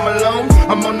 When I'm alone,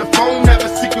 I'm on the phone, having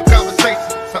secret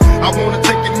conversations. I wanna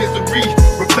take your misery,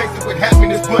 replace it with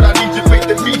happiness, but I need your faith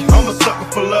in me. I'm a sucker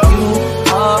for love.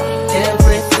 You are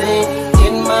everything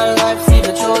in my life, see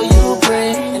the joy you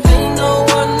bring, and ain't no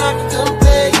one I can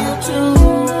compare you to.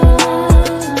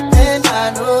 And I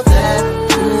know that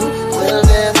you will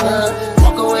never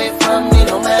walk away from me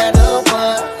no matter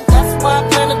what. That's why I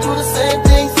plan to do the same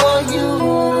thing for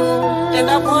you, and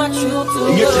I want you to.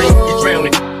 In your dream, you're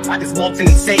drowning. I just walked in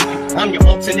and saved you. I'm your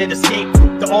alternate escape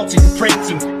route, the altar you pray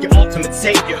to, your ultimate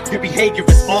savior. Your behavior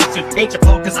is altered, ain't your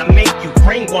fault cause I make you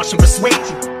brainwash and persuade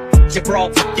you.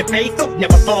 Gibraltar, you're faithful,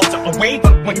 never falter or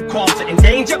waver. When you call to in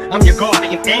danger, I'm your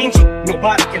guardian angel.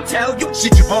 Nobody can tell you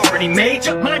shit you've already made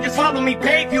you. Mind just follow me,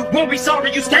 pave you, won't be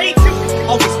sorry you stayed you.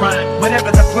 Always rhyme,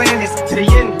 whatever the plan is, to the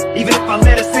end. Even if I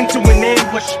let us into an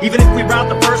ambush, even if we rout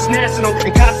the first national,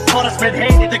 and cops caught us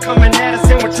red-handed, they're coming at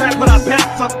us and we're trapped with our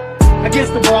backs up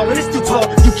against the wall, and it's too tall.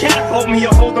 You can't hold me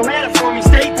or hold the ladder for me.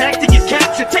 Stay back to get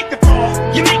captured, take the fall.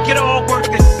 You make it all worth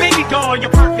it. Baby doll, you're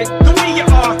perfect, the way you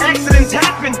are. Accidents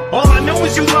happen, all I know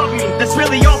is you love me. That's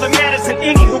really all that matters, and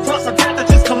any who cross a path are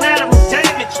just collateral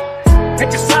damage. At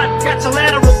your side, got your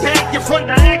lateral back, your front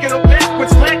diagonal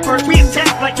backwards. Blackbirds, we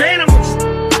attack like animals.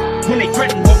 When they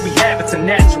threaten what we have, it's a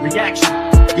natural reaction.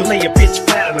 You lay a bitch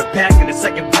flat on her back in a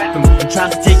second back from you and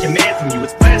tries to take your man from you.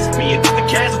 It's blasphemy, and with the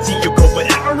casualty, you go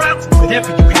whatever route,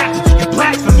 whatever you have to do. You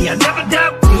blasphemy, I never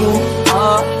doubt. You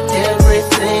are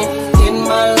everything in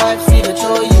my life, see the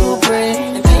joy you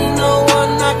bring, and ain't no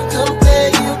one I can compare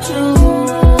you to.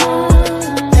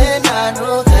 And I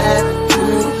know that you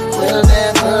will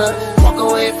never walk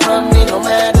away from me no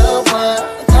matter what.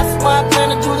 That's why I plan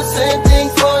to do the same thing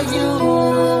for you,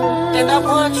 and I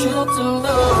want you to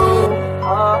know. You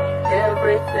are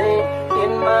everything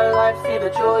in my life, see the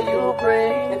joy you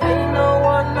bring, and ain't no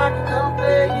one I can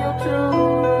compare you to.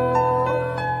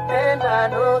 And I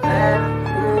know that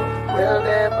you will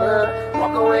never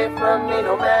walk away from me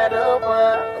no matter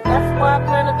what. That's why I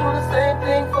plan to do the same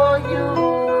thing for you,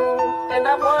 and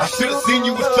I want I should've seen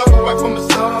you was trouble right from the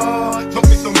start. Taught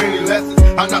me so many lessons,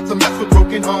 how not to mess with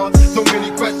broken hearts. So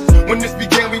many questions, when this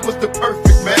began we was the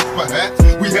perfect match. Perhaps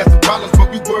we had some problems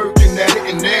but we working at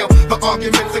it, and now the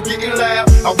arguments are getting loud.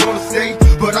 I wanna stay,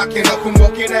 but I can't help from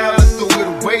walking out. Let's throw it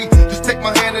away, just take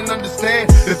my hand and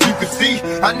understand. If you could see,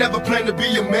 I never planned to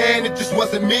be a man, it just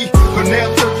wasn't me. But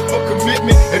now I'm searching for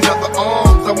commitment and other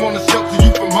arms. I wanna shelter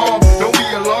you from harm, don't be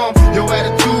alarmed. Your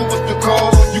attitude was the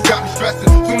cause, you got me stressing.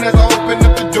 Soon as I open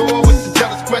up the door with some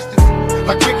jealous questions,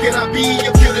 like where can I be?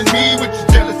 You're killing me with your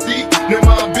jealousy. Now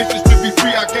my ambitions to be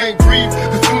free, I can't breathe.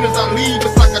 As soon as I leave,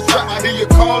 it's like a trap. I hear you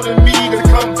calling me to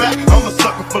come back. I'm a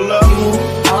sucker for love. You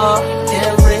are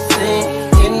everything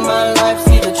in my life,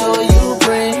 see the joy you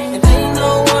bring, and ain't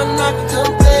no one I can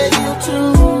compare you to.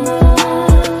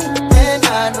 And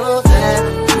I know that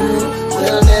you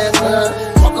will never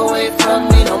walk away from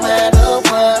me no matter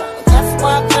what. That's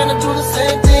why I plan to do the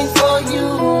same thing for you,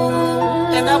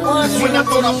 and I want you. When I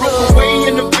thought I broke away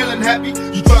and I'm feeling happy,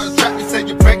 you try to trap me, say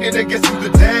you're pregnant and guess who's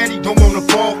the daddy. Don't wanna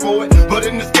fall for it, but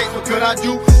in this case what could I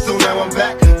do? So now I'm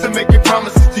back to making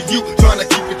promises to you, trying to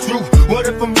keep it true. What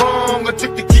if I'm wrong? A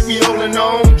trick to keep me holding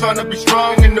on, trying to be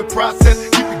strong in the process,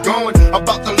 keep it going.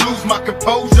 About to lose my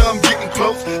composure, I'm getting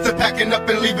close to packing up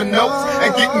and leaving notes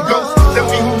and getting ghosts. Tell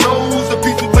me who knows a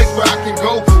peaceful place where I can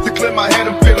go to clear my head.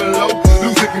 I'm feeling low,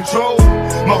 losing control.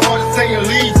 My heart is saying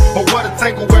leave, or what a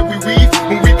tangle where we weave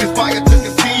when we conspire to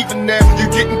conceive. And now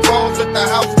you're getting calls at the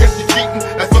house, guess you're cheating.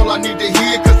 That's all I need to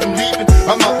hear, cause I'm leaving.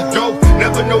 I'm out the door,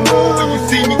 never no more when you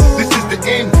see me. This is the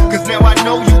end, cause now I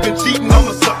know you've been cheating. I'm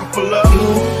a sucker for love.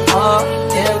 You are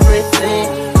everything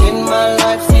in my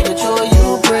life, see the joy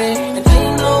you bring, and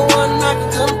ain't no one I can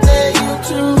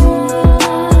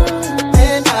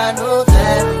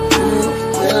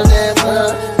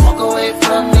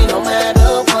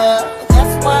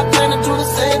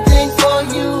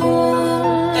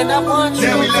and I want you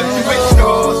Now we to left you with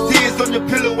know. scars, tears on your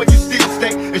pillow when you still stay.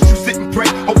 As you sit and pray,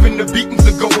 hoping the beatings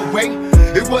will go away.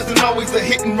 It wasn't always a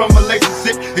hit and run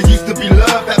relationship. It used to be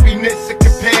love, happiness, and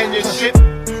companionship.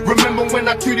 Remember when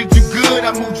I treated you good?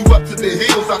 I moved you up to the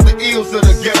hills, out the ills of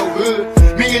the ghetto hood.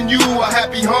 Me and you, a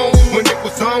happy home when it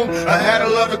was home. I had a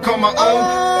love to call my own.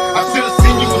 I should have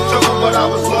seen you in trouble, but I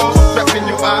was lost. Trapped in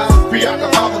your eyes,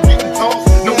 preoccupied with getting tossed.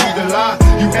 No need to lie,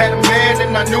 you had a man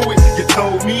and I knew it. You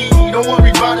told me, don't worry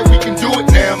about it, we can do it.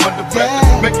 Now I'm under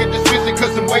pressure, make a decision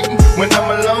cause I'm waiting. When I'm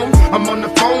alone, I'm on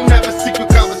the phone, having secret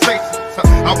conversations.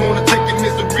 I wanna take your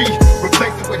misery,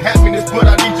 replace it with happiness, but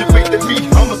I need your faith in me.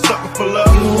 I'm a sucker for love.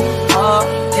 You are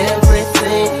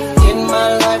everything in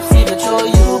my life, see the joy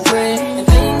you bring, and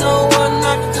ain't no one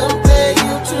I can compare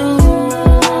you to.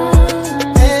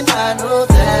 And I know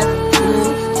that you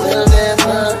will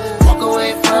never walk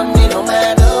away from me no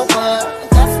matter what.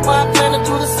 That's why I plan to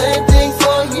do the same thing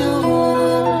for you,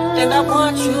 and I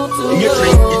want you to In your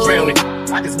dream, you're drowning.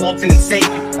 I just walked in and saved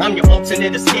you. I'm your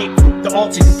alternate escape route, the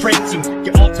altar you pray to,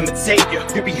 your ultimate savior.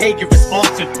 Your behavior is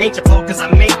altered, ain't your fault cause I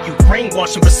made you.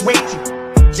 Brainwash and persuade you.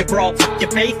 You're Gibraltar,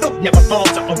 you're faithful, never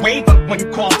falter. A waver when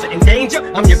you call to in danger.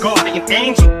 I'm your guardian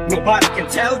angel. Nobody can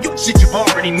tell you shit you've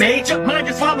already made you. Mind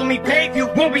just follow me, pave you.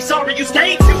 Won't be sorry you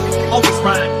stayed you. Always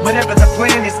rhyme, whatever the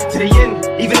plan is to the end.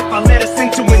 Even if I let us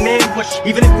into an ambush,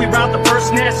 even if we rout the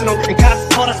first national and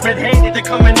cops caught us red-handed, they're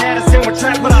coming at us and we're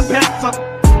trapped with our backs up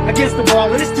against the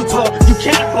wall, and it's too tall. You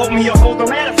can't hold me or hold the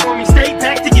ladder for me. Stay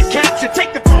back to get captured,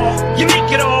 take the fall. You make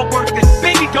it all worth it.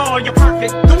 Baby doll, you're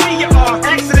perfect. The way you are,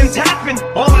 accidents happen.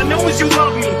 All I know is you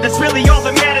love me. That's really all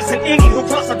that matters. And any who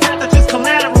cross a path are just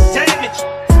collateral damage.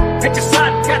 At your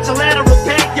side, got your lateral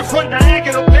back, your front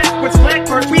diagonal backwards.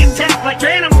 Blackbirds, we attack like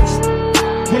animals.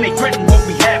 When they threaten what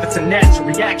we have, it's a natural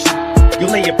reaction. You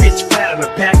lay a bitch flat on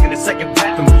her back in a second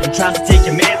back from you and tries to take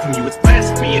your man from you. It's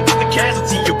blasphemy, and to the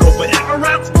casualty you go whatever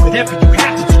route, whatever you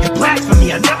have to do. You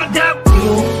blasphemy, I never doubt.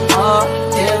 You are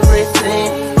everything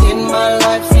in my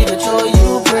life, see the joy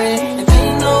you bring, and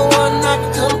ain't no one I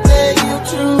can compare you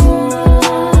to.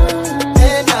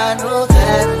 And I know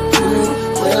that you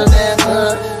will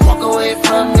never walk away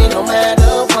from me no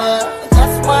matter what.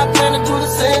 That's why I plan to do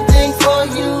the same thing for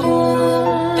you,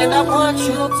 and I want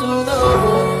you to know.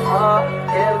 You are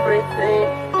everything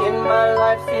in my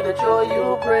life, see the joy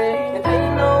you bring, and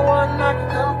ain't no one I can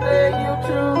compare you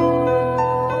to.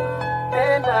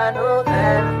 And I know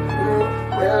that you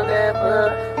will never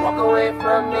walk away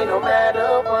from me no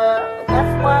matter what.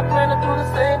 That's why I plan to do the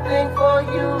same thing for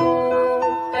you,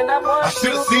 and I want I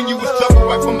should've seen you was trouble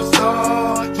right from the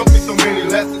start. Taught me so many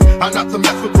lessons, how not to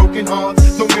mess with broken hearts.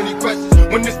 So many questions.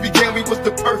 When this began, we was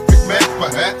the perfect match,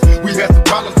 perhaps. We had some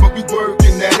problems, but we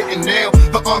working at it. And now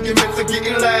the arguments are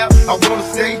getting loud. I wanna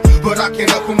stay, but I can't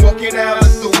help from walking out.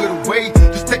 Let's throw it away.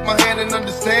 Just take my hand and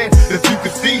understand. If you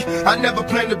could see, I never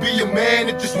planned to be a man.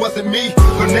 It just wasn't me.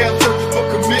 But now I'm searching for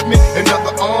commitment and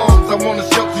other arms. I wanna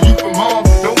shelter you from harm.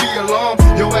 Don't be alarmed.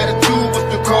 Your attitude was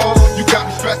the cause. You got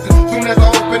me stressing. Soon as I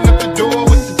open up the door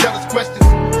with some jealous questions,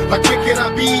 like where can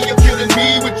I be? You're killing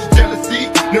me with your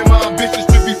jealousy. Now my ambitions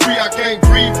to be free, I can't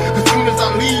breathe. As soon as I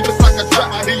leave, it's like a trap.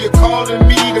 I hear you calling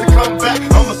me to come back.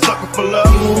 I'm a sucker for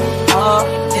love. You are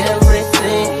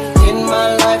everything in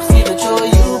my life, see the joy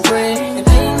you bring, and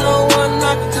ain't no one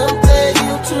I can compare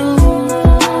you to.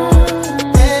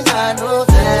 And I know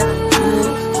that you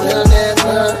will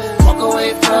never walk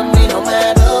away from me no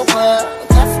matter what.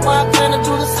 That's why I plan to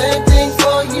do the same thing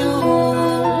for you,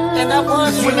 and I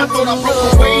want you to know. When I thought I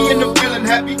broke away and I'm feeling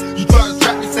happy, you try to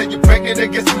trap me, say you're pregnant, I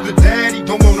guess you're the daddy.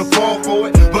 Don't wanna fall for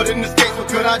it, but in this case, what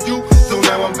could I do? So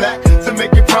now I'm back to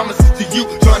making promises to you,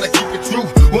 trying to keep it true.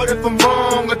 What if I'm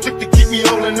wrong? A trick to keep me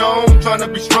holding on, trying to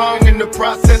be strong in the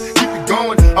process, keep it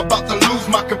going. About to lose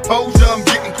my composure, I'm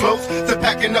getting close to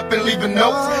packing up and leaving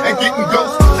notes and getting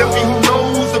ghosts. Tell me who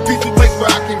knows a peaceful place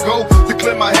where I can go to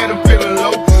clear my head. I'm feeling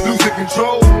low, losing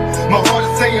control. My heart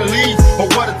is saying leave, but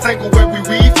what a tangle where we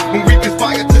weave when we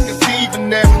conspire to conceive. And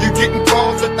now you're getting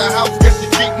calls at the house, guess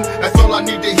you're cheating. That's all I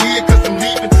need to hear, cause I'm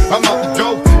leaving. I'm out the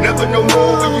door, never no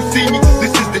more when you see me.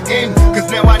 This is the end,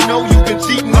 cause now I know you've been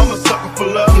cheating. I'm a sucker for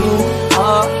love. You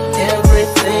are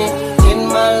everything in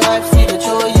my life, see the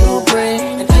joy you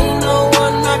bring, and ain't no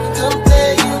one I can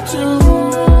compare you to.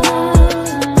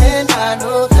 And I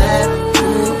know that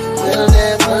you will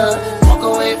never walk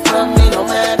away from me no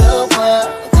matter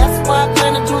what. That's why I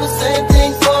plan to do the same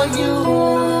thing for you,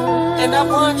 and I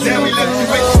want you to know. Now we left you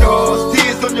with scars,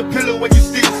 tears on your pillow when you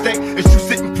still stay. As you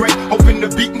sit and pray, hoping the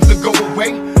beatings will go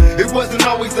away. It wasn't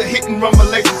always a hit and run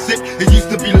relationship. It used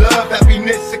to be love,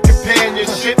 happiness, and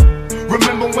companionship.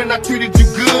 Remember when I treated you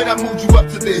good? I moved you up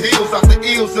to the hills, out the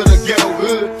ills of the ghetto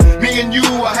hood. Me and you,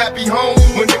 a happy home.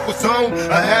 When it was on,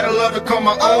 I had a love to call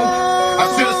my own. I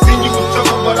should've seen you was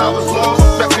trouble, but I was lost.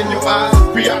 Trapped in your eyes,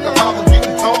 pre-alcohol was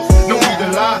getting tossed. No need to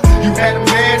lie, you had a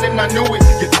man and I knew it.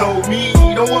 You told me,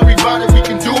 don't worry about it, we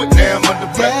can do it. Now I'm under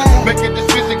pressure, make a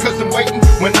decision cause I'm waiting.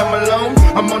 When I'm alone,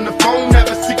 I'm on the phone,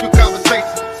 having secret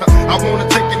conversations. I wanna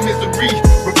take your misery,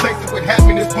 replace it with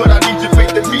happiness, but I need your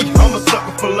faith in me. I'm a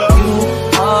sucker for love.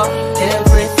 You are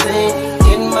everything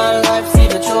in my life, see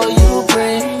the joy you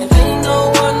bring, and ain't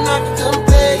no one I can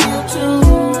compare you to.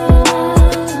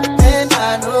 And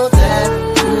I know that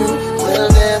you will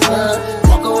never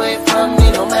walk away from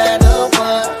me no matter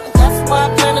what. That's why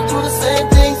I plan to do the same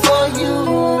thing for you,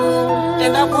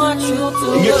 and I want you to.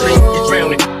 In your dream, you're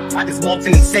drowning. I just walked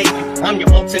in and saved you. I'm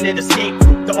your alternate escape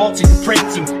route, the altar you pray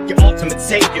to, your ultimate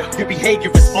savior. Your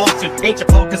behavior is altered, ain't your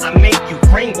fault cause I made you.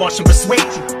 Brainwash and persuade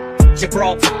you. Your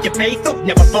broad, your faithful,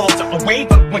 never falter or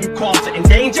waver. When you cause to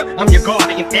endanger, I'm your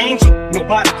guardian angel.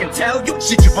 Nobody can tell you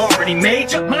shit you've already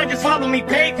made you. Mind just follow me,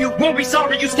 pave you, won't be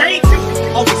sorry you stayed you.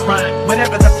 Always ride,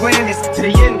 whatever the plan is, to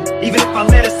the end. Even if I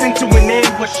let us into an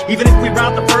ambush, even if we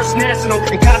rout the first national,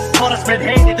 and cops caught us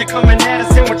red-handed, they're coming at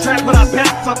us and we're trapped with our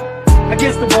backs up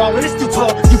against the wall, and it's too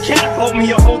tall. You can't hold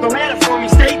me or hold the ladder for me.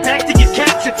 Stay back to get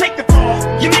captured, take the fall.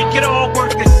 You make it all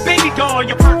worth it, baby doll,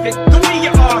 you're perfect. The way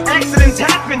you are, accidents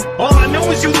happen. All I know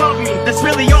is you love me, that's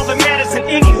really all that matters. And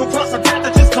any who cross a path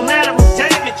are just collateral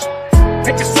damage.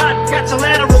 At your side, got your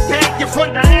lateral back, your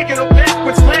front diagonal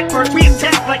backwards. Blackbirds, we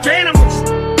attack like animals.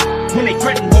 When they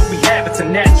threaten what we have, it's a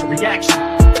natural reaction.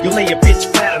 You lay a bitch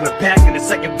flat on her back in a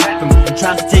second back from you and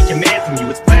tries to take your man from you.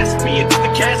 It's blasphemy, and to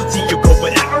the casualty you go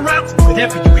whatever route,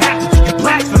 whatever you have to do. You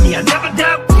blasphemy, I never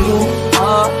doubt. You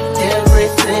are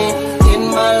everything in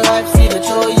my life, see the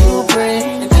joy you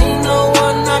bring, and ain't no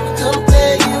one I can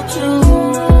compare you to.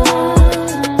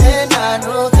 And I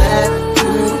know that you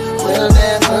will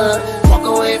never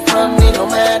walk away from me no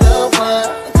matter what.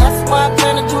 That's why I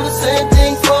plan to do the same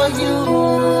thing for you,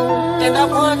 and I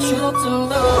want you to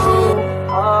know.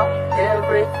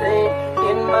 Everything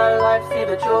in my life, see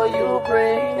the joy you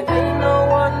bring, and ain't no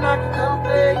one I can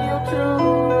compare you to.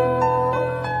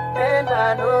 And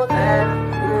I know that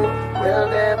you will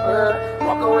never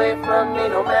walk away from me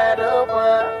no matter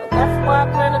what. That's why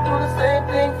I plan to do the same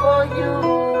thing for you,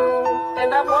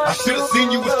 and I want I should've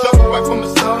seen you was trouble right from the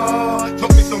start.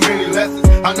 Taught me so many lessons,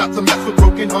 how not to mess with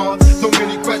broken hearts. So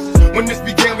many questions, when this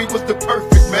began we was the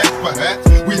perfect match. Perhaps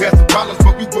we had some problems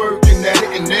but we working at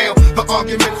it, and now the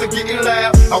arguments are getting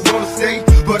loud. I wanna stay,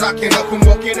 but I can't help from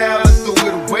walking out. Let's throw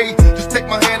it away, just take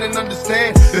my hand and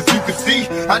understand. If you could see,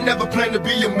 I never planned to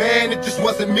be a man, it just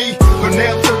wasn't me. But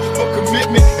now I'm searching for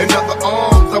commitment and other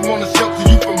arms. I wanna shelter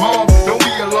you from harm, don't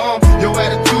be alarmed. Your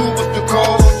attitude was the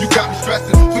cause, you got me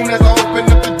stressing. Soon as I open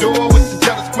up the door with some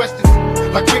jealous questions,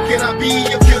 like when can I be?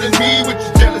 You're killing me with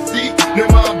your jealousy. Now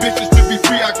my ambitions to be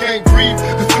free, I can't breathe.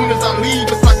 As soon as I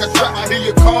leave, it's like a trap. I hear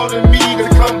you calling me to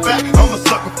come back. I'm a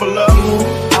sucker for love.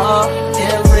 you are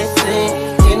everything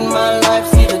in my life,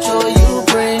 see the joy you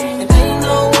bring, and ain't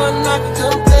no one I can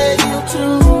compare you to.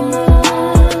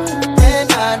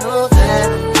 And I know that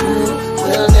you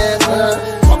will never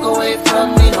walk away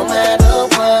from me no matter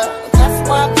what. That's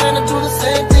why I plan to do the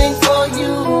same thing for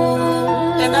you,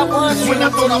 and I want you to know. When I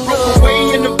thought I broke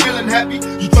away and I'm feeling happy,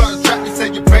 you try to trap me,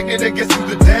 say you're pregnant, I guess you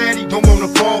the daddy. Don't wanna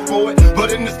fall for it,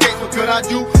 but in this case, what could I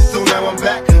do? So now I'm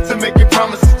back to making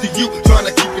promises to you, trying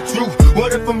to keep it true.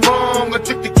 What if I'm wrong? A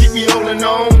trick to keep me holding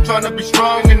on, trying to be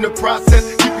strong in the process,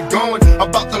 keep it going.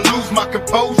 About to lose my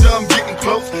composure, I'm getting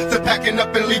close to packing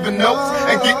up and leaving notes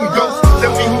and getting ghosts.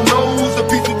 Tell me who knows a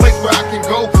peaceful place where I can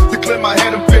go to clear my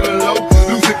head. I'm feeling low,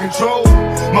 losing control.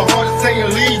 My heart is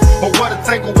saying leave, or what a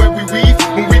tangle where we weave.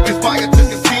 When we conspire to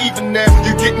conceive, and now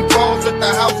you're getting calls at the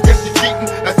house, guess you're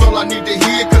cheating. That's all I need to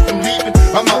hear, cause I'm leaving.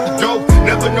 I'm out the door,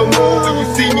 never no more when you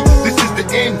see me. This is the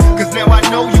end, cause now I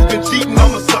know you've been cheating.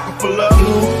 I'm a sucker for love.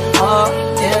 You are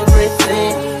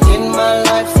everything in my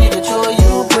life, see the joy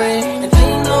you bring, and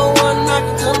ain't no one I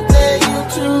can compare you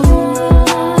to.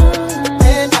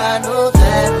 And I know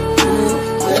that you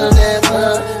will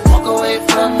never walk away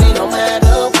from me no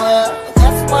matter what.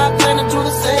 That's why I plan to do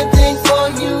the same thing for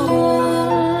you,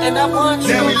 and I want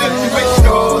you Now we to left you with know.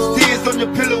 scars, tears on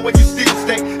your pillow when you still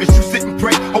stay. As you sit and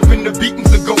pray, hoping the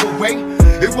beatings will go away.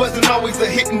 It wasn't always a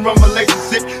hit and run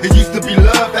relationship. It used to be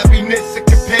love, happiness, and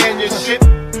companionship.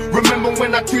 Remember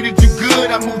when I treated you good?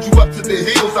 I moved you up to the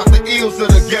hills, out the ills of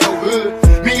the ghetto hood.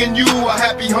 Me and you, a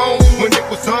happy home. When it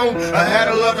was home, I had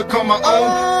a love to call my own.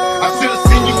 I should've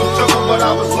seen you was trouble, but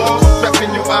I was lost. Trapped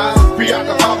in your eyes,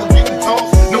 pre-alcohol was getting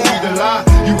tossed. No need to lie,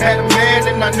 you had a man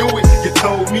and I knew it. You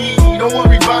told me, don't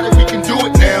worry about it, we can do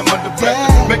it. Now I'm under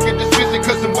pressure, make a decision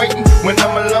cause I'm waiting.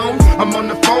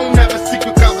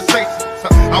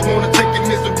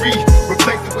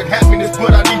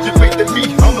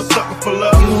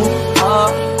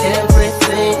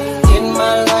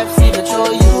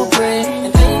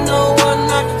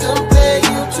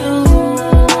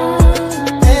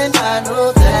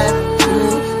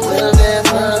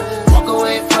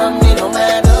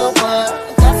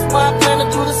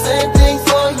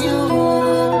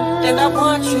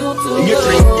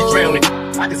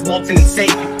 I just waltz in and save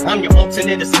you. I'm your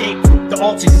alternate escape route, the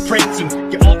altar you pray to,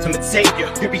 your ultimate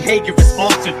savior. Your behavior is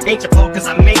altered, ain't your fault cause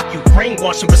I make you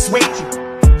brainwash and persuade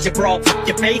you. Gibraltar,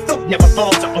 you're faithful, never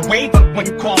falter or waver. When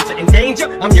you call to in danger,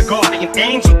 I'm your guardian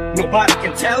angel. Nobody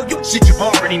can tell you shit you've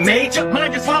already made you.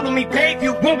 Mind just follow me, pave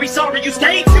you, won't be sorry you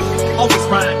stayed you. Always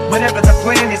rhyme, whatever the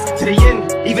plan is, to the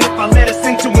end. Even if I let us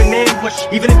into an ambush,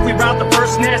 even if we rout the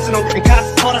First National and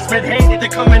cops caught us red-handed, they're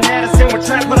coming at us and we're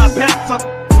trapped with our backs up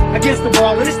against the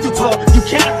wall and it's too tall. You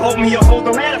can't hold me or hold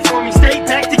the ladder for me. Stay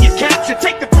back to get captured,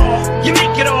 take the fall. You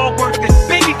make it all worth it,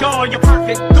 baby doll, you're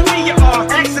perfect the way you are.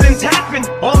 Accidents happen,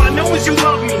 all I know is you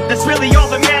love me. That's really all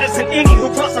that matters. And any who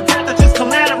cross a path are just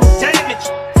collateral damage.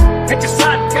 At your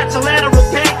side, got your lateral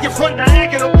back, your front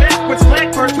diagonal backwards.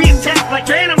 Blackbirds, we attack like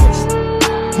animals.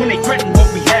 When they threaten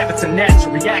what we have, it's a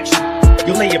natural reaction.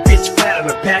 You lay a bitch flat on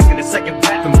her back in a second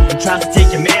back from you and tries to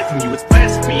take your man from you. It's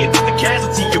blasphemy, and with the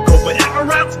casualty you go whatever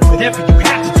route, whatever you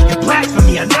have to do. You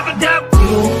blasphemy, I never doubt.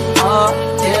 You are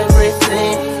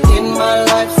everything in my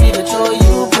life. See the joy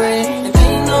you bring, and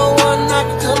ain't no one I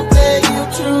can compare you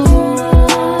to.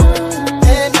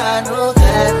 And I know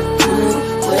that you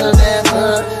will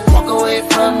never walk away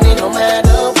from me, no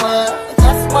matter what.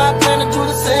 That's why I plan to do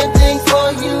the same thing for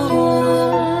you.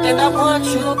 And I want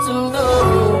you to know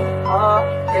you are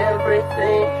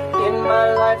everything in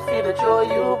my life. See the joy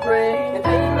you bring, and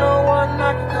ain't no one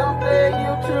I can compare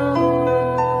you to.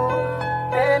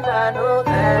 And I know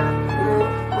that you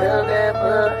will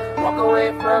never walk away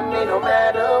from me, no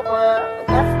matter what.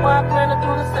 That's why I plan to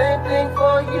do the same thing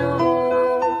for you.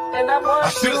 And I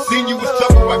should've seen you was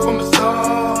trouble right from the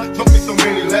start. Taught me so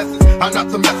many lessons, how not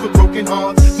to mess with broken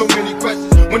hearts. So many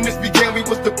questions. When this began, we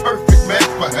was the perfect match,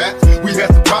 perhaps. We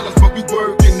had some problems, but we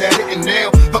working at it. And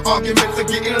now the arguments are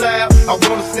getting loud. I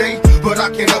wanna stay, but I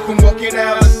can't help from walking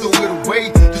out. Let's throw it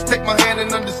away. Just take my hand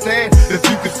and understand. If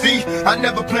you could see, I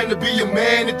never planned to be a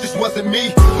man. It just wasn't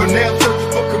me. But now I'm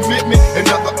searching for commitment and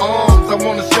other arms. I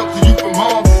wanna shelter you from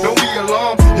harm. Don't be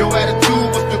alarmed. Your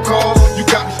attitude was the cause. You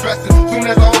got me stressing. Soon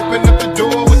as I open up the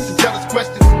door with some jealous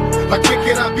questions, like where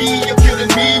can I be? You're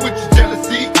killing me with your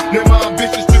jealousy. Now my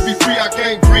ambitions to be free, I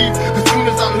can't breathe. As soon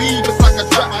as I leave, it's like a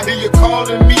trap. I hear you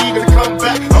calling me to come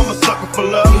back. I'm a sucker for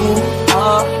love. You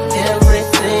are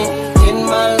everything in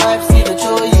my life. See the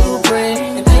joy you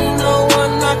bring, and ain't no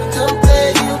one I can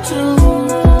compare you to.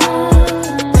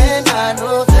 And I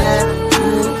know that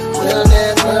you will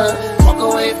never walk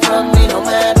away from me, no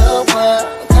matter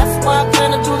what. That's why I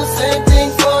plan to do the same thing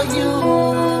for you.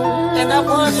 And I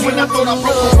want you when I thought I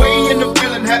broke away and I'm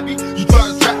feeling happy, you try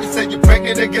to trap me, say you're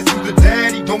pregnant, I guess you're the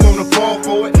daddy. Don't wanna fall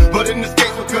for it, but in this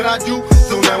case, what could I do?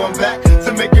 So now I'm back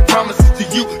to making promises to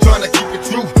you, trying to keep it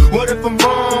true. What if I'm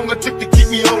wrong? A trick to keep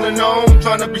me holding on,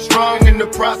 trying to be strong in the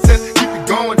process, keep it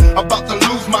going. About to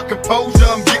lose my composure,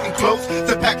 I'm getting close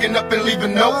to packing up and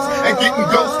leaving notes and getting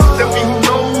ghosts. Tell me who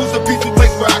knows a peaceful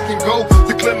place where I can go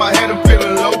to clear my head. I'm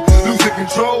feeling low, losing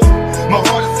control. My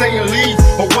heart is saying leave,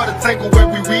 but what a tangle where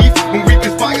we weave when we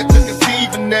conspire to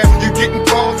conceive. And now you're getting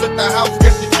calls at the house,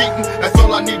 guess you're cheating. That's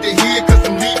all I need to hear, cause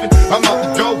I'm leaving. I'm out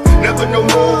the door, never no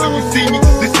more when you see me.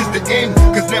 This is the end,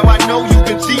 cause now I know you've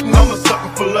been cheating. I'm a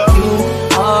sucker for love.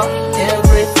 You are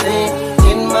everything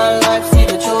in my life. See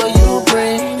the joy you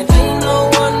bring, and ain't no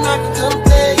one I can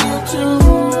compare you to.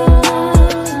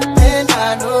 And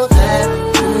I know that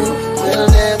you will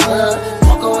never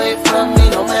walk away from me,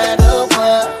 no matter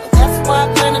what. That's why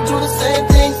I plan to do the same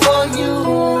thing for you.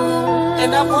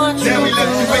 And I want you Now we to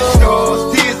left you with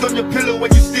know. scars, tears on your pillow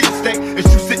when you still stay. As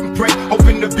you sit and pray,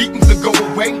 hoping the beatings will go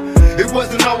away. It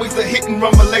wasn't always a hit and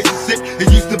run relationship.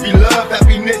 It used to be love,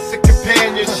 happiness, and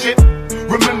companionship.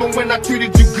 Remember when I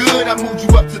treated you good? I moved you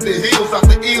up to the hills, out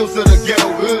the ills of the ghetto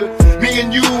hood. Me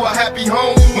and you, a happy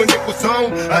home. When it was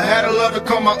home, I had a love to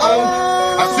call my own.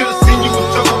 I should've seen you was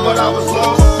trouble, but I was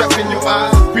lost. Trapped in your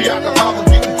eyes, preoccupied with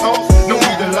getting tossed. No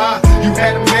need to lie, you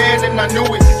had a man and I knew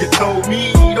it. You told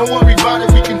me, don't worry about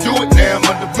it, we can do it. Now I'm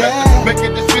under pressure, make a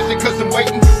decision cause I'm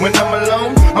waiting. When I'm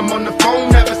alone, I'm on the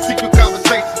phone, having secret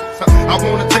conversations. I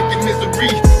wanna take your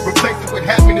misery, replace it with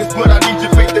happiness, but I need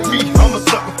your faith in me. I'm a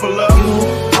sucker for love.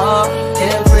 You are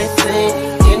everything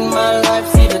in my life.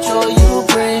 See the joy you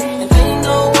bring, and ain't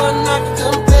no one I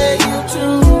can compare you to.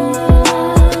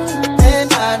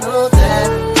 And I know that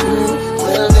you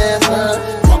will never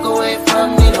walk away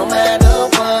from me, no matter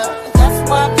what. That's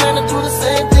why I plan to do the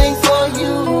same thing for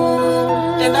you.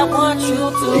 And I want you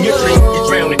to know. You're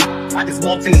drowning. I just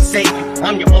waltz in and save you.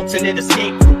 I'm your alternate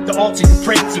escape route, the altar you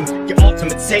pray to, your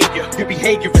ultimate savior. Your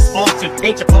behavior is altered,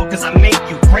 ain't your fault cause I make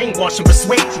you brainwash and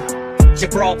persuade you.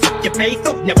 Gibraltar, you're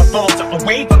faithful, never falter or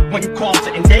waver. When you call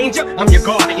to endanger, I'm your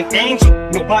guardian angel.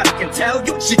 Nobody can tell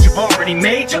you shit you've already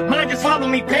made ya. Mind just follow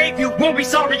me, pave you, won't be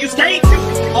sorry you stayed.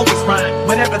 Always ride,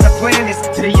 whatever the plan is,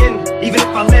 to the end. Even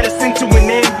if I let us into an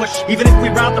ambush, even if we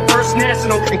rout the First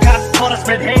National and cops caught us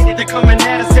red-handed, they're coming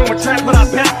at us and we're trapped with our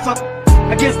backs up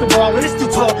against the wall and it's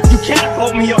too tall. You can't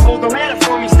hold me or hold the ladder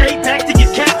for me. Stay back to get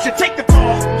captured, take the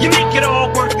fall. You make it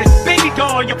all worth it, baby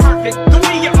doll, you're perfect the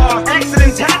way you are.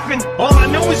 Accidents happen, all I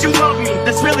know is you love me.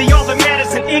 That's really all that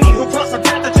matters. And any who cross our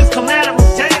path are just collateral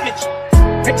damage.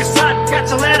 At your side, got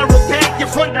your lateral back, your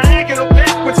front diagonal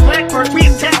backwards. Blackbirds, we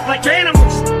attack like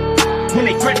animals. When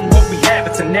they threaten what we have,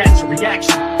 it's a natural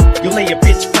reaction. You lay a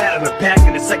bitch flat on her back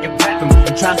in a second back from you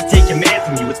and tries to take your man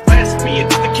from you. It's blasphemy, and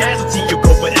to the casualty you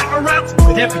go whatever route,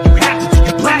 whatever you have to do.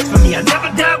 You blasphemy, I never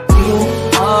doubt. You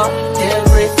are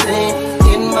everything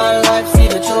in my life. See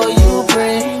the joy you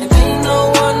bring, and ain't no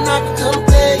one I can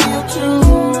compare you to.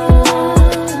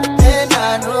 And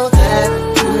I know that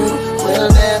you will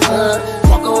never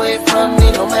walk away from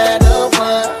me, no matter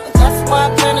what. That's why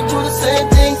I plan to do the same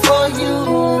thing for you.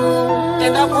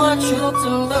 And I want you to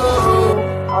know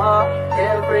you are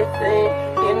everything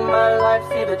in my life.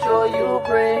 See the joy you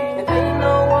bring, and ain't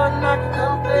no one I can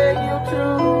compare you to.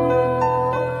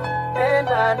 And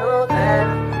I know that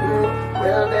you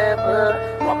will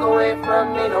never walk away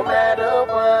from me, no matter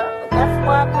what. That's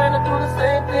why I plan to do the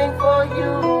same thing for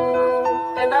you.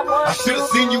 And I want I should've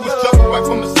seen you was trouble right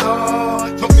from the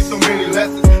start. Taught me so many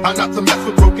lessons, how not to mess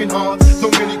with broken hearts. So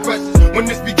many questions. When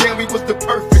this began, we was the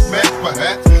perfect match,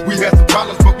 perhaps. We had some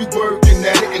problems, but we working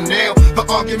at it. And now the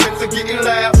arguments are getting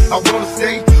loud. I wanna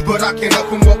stay, but I can't help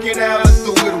from walking out. Let's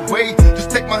throw it away. Just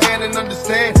take my hand and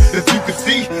understand. If you could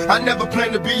see, I never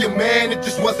planned to be a man. It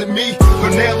just wasn't me.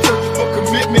 But now I'm searching for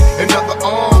commitment and other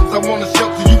arms. I wanna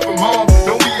shelter you from harm.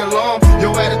 Don't be alarmed.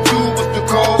 Your attitude was the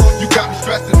cause. You got me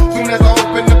stressing. Soon as I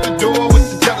open up the door with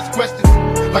some jealous questions,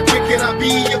 like when can I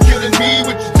be? You're killing me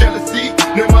with your jealousy.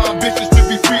 Now my ambitions to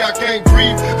be free, I can't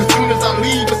breathe. As soon as I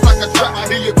leave, it's like a trap. I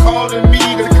hear you calling me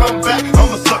to come back.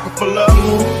 I'm a sucker for love.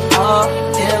 you are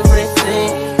everything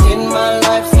in my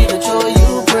life. See the joy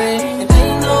you bring, and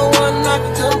ain't no one I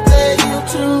can compare you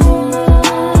to.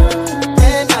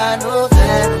 And I know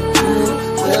that you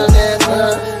will never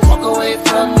walk away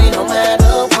from me, no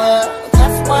matter what.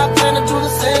 That's why I plan to do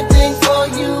the same thing for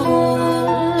you.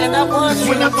 And I want you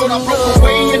When I thought I broke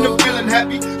away and I'm feeling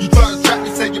happy, you try to trap me,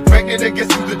 say you're pregnant, and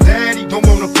guess who's the daddy? Don't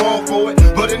wanna fall for it,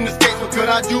 but in this case, what could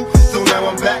I do? So now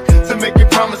I'm back to making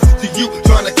promises to you,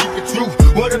 trying to keep it true.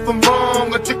 What if I'm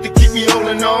wrong? A trick to keep me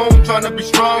holding on, trying to be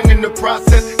strong in the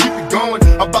process, keep it going.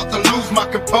 About to lose my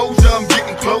composure, I'm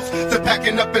getting close to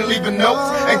packing up and leaving notes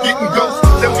and getting ghosts.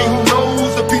 Tell me who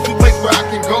knows a peaceful place where I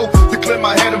can go to clear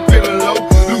my head. I'm feeling low,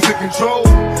 losing control.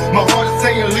 My heart is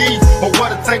saying leave, or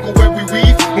what a tangle where we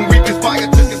weave. When we conspire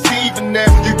to conceive, and now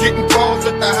you're getting calls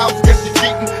at the house, guess you're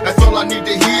cheating. That's all I need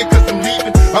to hear, cause I'm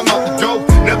leaving. I'm out the door,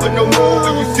 never no more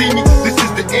when you see me. This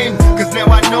is the end, cause now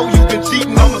I know you've been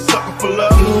cheating. I'm a sucker for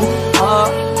love. You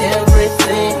are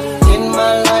everything in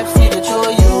my life. See the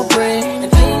joy you bring,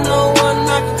 and ain't no one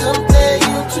I can compare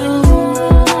you to.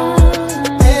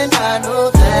 And I know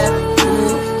that you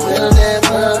will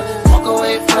never walk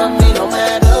away from me, no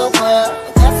matter what.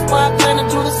 That's why I plan to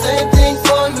do the same thing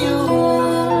for you.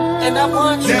 And I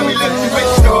want you Now we to left you with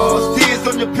know. scars, tears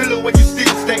on your pillow when you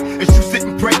still stay. As you sit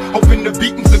and pray, hoping the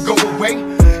beatings will go away.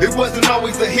 It wasn't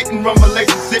always a hit and run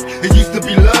relationship. It used to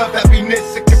be love,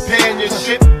 happiness, and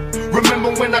companionship.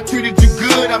 Remember when I treated you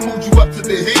good? I moved you up to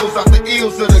the hills, out the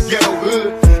ills of the ghetto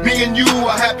hood. Me and you,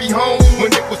 a happy home.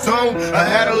 When it was home, I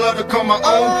had a love to call my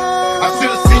own. I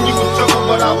should've seen you was trouble,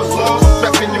 but I was lost.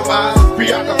 Trapped in your eyes,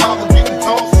 preoccupied with getting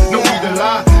tossed. No need to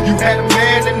lie, you had a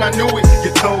man and I knew it.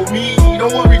 You told me,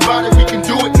 don't worry about it, we can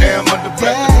do it. Now I'm under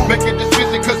pressure, make a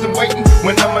decision cause I'm waiting.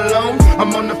 When I'm alone,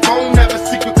 I'm on the phone, having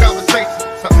secret conversations.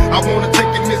 I wanna take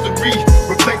your misery,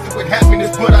 replace it with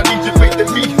happiness, but I need your faith in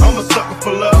me. I'm a sucker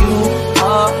for love. You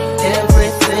are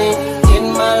everything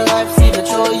in my life. See the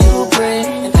joy you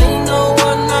bring, and ain't no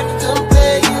one I can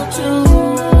compare you to.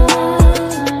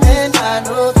 And I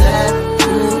know that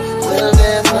you will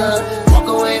never walk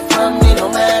away from me, no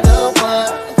matter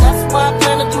what. That's why I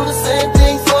plan to do the same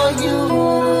thing for you.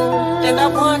 And I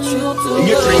want you to In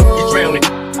your drink, you're drowning.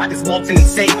 I just walked in and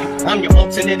saved you. I'm your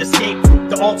alternate escape route,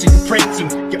 the altar you pray to,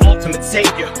 your ultimate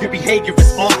savior. Your behavior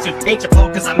is altered, ain't your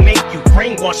fault cause I make you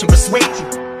brainwash and persuade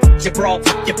you.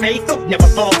 Gibraltar, you're faithful, never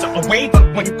falter or waver.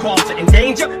 When you call to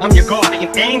endanger, I'm your guardian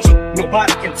angel.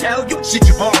 Nobody can tell you shit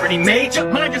you've already made ya.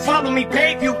 Mind just follow me,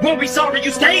 pave you, won't be sorry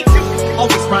you stayed you.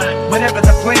 Always rhyme, whatever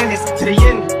the plan is, to the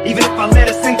end. Even if I let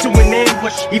us into an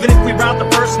ambush, even if we rout the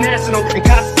first national, and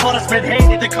cops caught us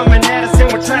red-handed, they're coming at us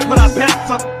and we're trapped with our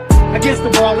backs up against the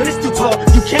wall, and it's too tall.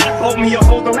 You can't hold me or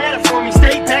hold the ladder for me.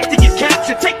 Stay back to get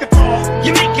captured, take the fall.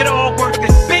 You make it all worth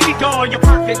it, baby doll, you're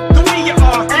perfect the way you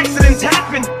are. Accidents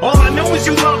happen, all I know is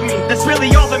you love me. That's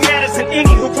really all that matters. And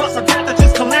any who cross a path are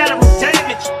just collateral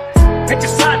damage. At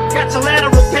your side, got your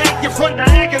lateral back, your front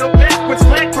diagonal backwards.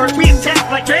 Blackbirds, we attack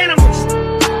like animals.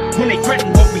 When they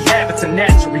threaten what we have, it's a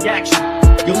natural reaction.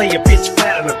 You lay a bitch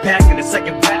flat on her back in a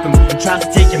second back from you and tries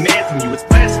to take your man from you. It's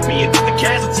blasphemy, and with the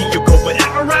casualty, you go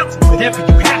whatever route, whatever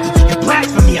you have to do. You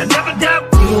blasphemy, I never doubt.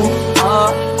 You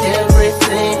are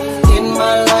everything in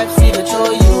my life. See the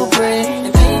joy you bring,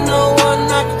 and ain't no one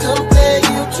I can compare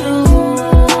you to.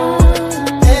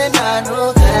 And I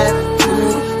know that you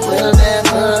will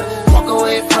never walk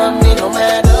away from me, no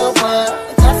matter what.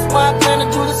 That's why I plan to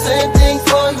do the same thing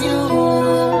for you,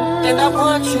 and I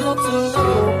want you to.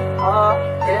 You are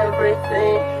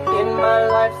everything in my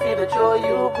life. See the joy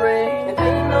you bring, and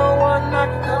ain't no one I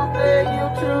can compare you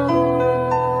to.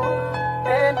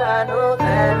 And I know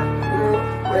that you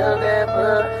will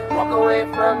never walk away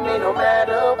from me, no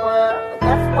matter what.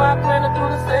 That's why I plan to do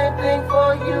the same thing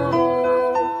for you,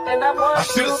 and I want I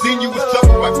should've seen you was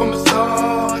trouble right from the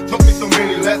start. Taught me so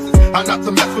many lessons, how not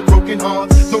to mess with broken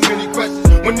hearts. So many questions.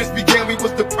 When this began, we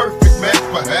was the perfect match,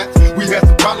 perhaps. We had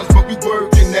some problems, but we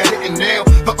working at it. And now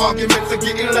the arguments are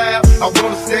getting loud. I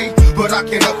wanna stay, but I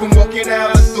can't help from walking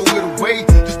out. Let's throw it away.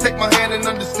 Just take my hand and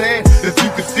understand. If you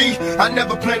could see, I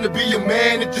never planned to be a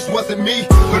man. It just wasn't me.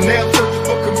 But now I'm searching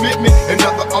for commitment and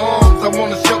other arms. I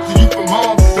wanna shelter you from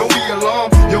harm. Don't be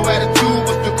alarmed. Your attitude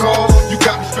was the cause. You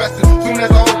got me stressing. Soon as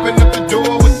I open up the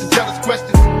door with some jealous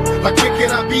questions, like where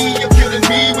can I be? You're killing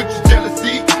me with your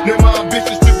jealousy. Now my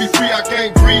ambitions to be free, I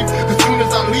can't breathe. As soon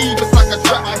as I leave, it's like a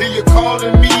trap. I hear you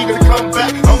calling me to come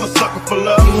back. I'm a sucker for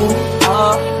love. you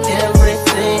are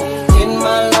everything in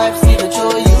my life. See the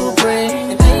joy you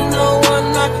bring, and ain't no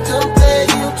one I can compare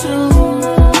you to.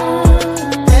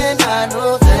 And I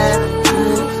know that you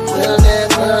will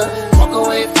never walk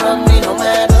away from me, no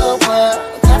matter what.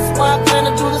 That's why I plan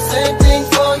to do the same thing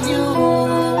for you,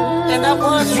 and I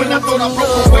want you to. When I thought I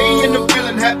broke away and I'm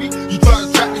feeling happy, you try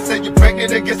to trap me, say you're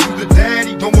pregnant, I guess you're the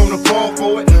daddy. Don't wanna fall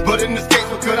for it, but in this case,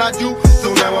 what could I do?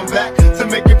 So now I'm back to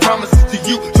making promises to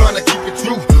you, trying to keep it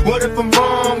true. What if I'm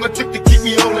wrong? A trick to keep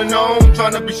me holding on,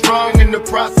 trying to be strong in the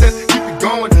process, keep it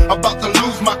going. About to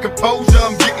lose my composure,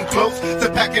 I'm getting close to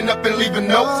packing up and leaving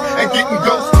notes and getting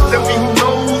ghosts. Tell me who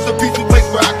knows a peaceful place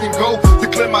where I can go to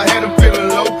clear my head. I'm feeling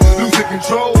low, losing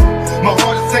control. My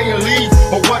heart is saying leave,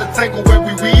 or what a tangle where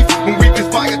we weave. When we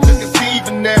conspire to deceive,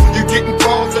 and now you're getting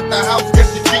calls at the house,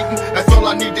 guess you're cheating. That's all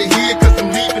I need to hear, cause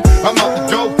I'm leaving. I'm out the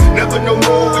door, never no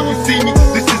more when you see me.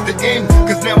 This is the end,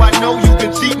 cause now I know you've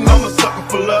been cheating. I'm a sucker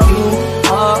for love. You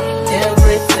are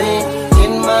everything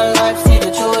in my life. See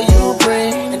the joy you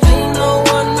bring, and ain't no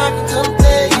one I can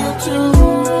compare you to.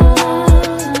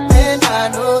 And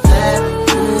I know that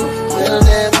you will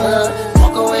never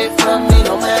walk away from me,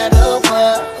 no matter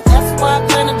what. That's why I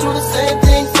plan to do the same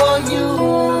thing for you,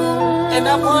 and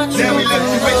I want you Now we to left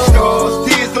you with scars,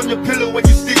 tears on your pillow when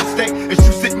you still stay. As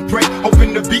you sit and pray,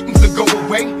 hoping the beatings will go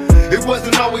away. It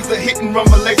wasn't always a hit and run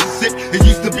relationship. It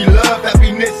used to be love,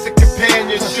 happiness, and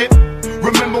companionship.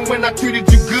 Remember when I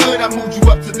treated you good? I moved you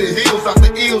up to the hills, out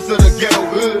the ills of the ghetto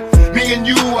hood. Me and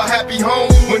you, a happy home.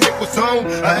 When it was home,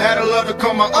 I had a love to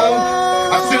call my own.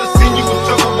 I should've seen you was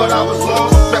trouble, but I was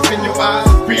lost. Trapped in your eyes,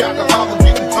 preoccupied with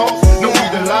getting tossed. No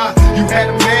need to lie, you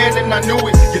had a man and I knew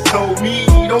it. You told me,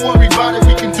 don't worry about it,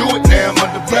 we can do it. Now I'm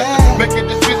under pressure, make a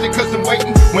decision cause I'm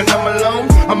waiting. When I'm alone,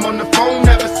 I'm on the phone,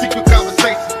 having secret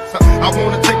conversations. I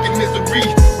wanna take your misery,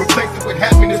 replace it with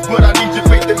happiness, but I need your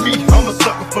faith in me. I'm a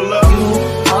sucker for love.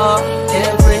 You are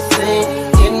everything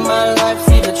in my life.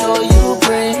 See the joy you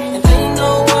bring, and ain't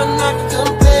no one I can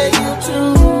compare you to.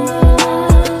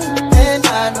 And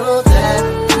I know that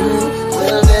you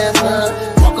will never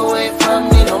walk away from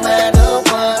me, no matter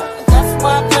what. That's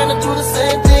why I plan to do the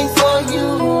same thing for you,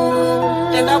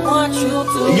 and I want you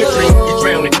to. In your dream, you're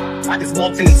drowning. I just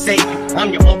walked in and saved you.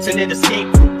 I'm your alternate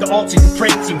escape route, the altar you pray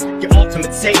to, your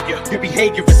ultimate savior. Your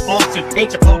behavior is altered,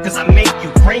 ain't your fault cause I make you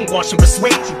brainwash and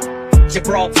persuade you.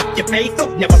 Gibraltar, you're faithful,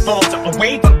 never falter or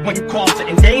waver. When you call to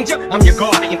endanger, I'm your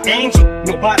guardian angel.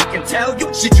 Nobody can tell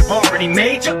you shit you've already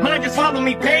made ya. Mind just follow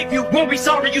me, pave you, won't be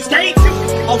sorry you stayed you.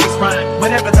 Always rhyme,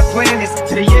 whatever the plan is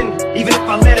to the end. Even if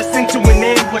I led us into an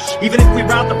ambush, even if we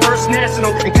robbed the First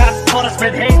National and cops caught us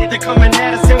red-handed, they're coming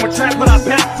at us and we're trapped with our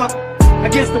backs up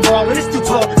against the wall, and it's too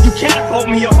tall. You can't hold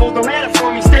me or hold the ladder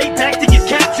for me. Stay back to get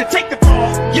captured, take the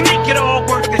fall. You make it all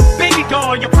worth it. Baby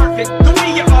doll, you're perfect the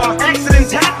way you are.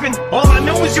 Accidents happen, all I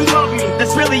know is you love me.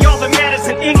 That's really all that matters.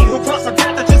 And any who cross our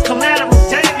path are just collateral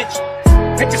damage.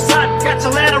 At your side, got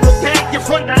your lateral back, your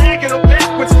front diagonal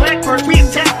backwards. Blackbirds, we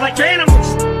attack like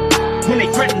animals. When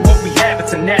they threaten what we have,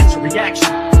 it's a natural reaction.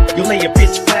 You lay a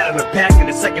bitch flat on her back in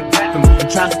a second back from you and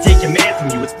tries to take your man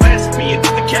from you. It's blasphemy, and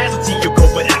with the casualty, you go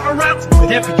whatever route,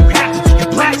 whatever you have to do. You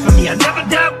blasphemy, I never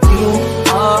doubt. You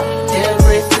are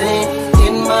everything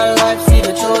in my life. See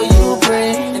the joy you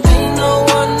bring, and ain't no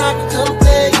one I can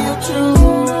compare you to.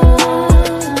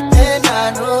 And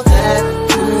I know that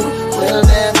you will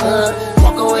never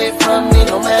walk away from me,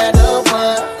 no matter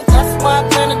what. That's why I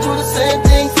plan to do the same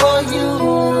thing for you.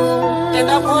 And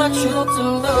I want you to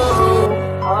know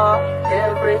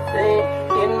everything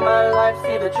in my life.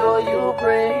 See the joy you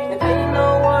bring, and ain't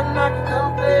no one I can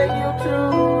compare you to.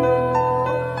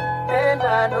 And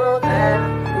I know that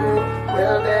you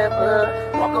will never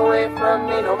walk away from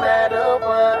me, no matter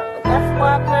what. That's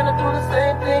why I plan to do the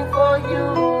same thing for you.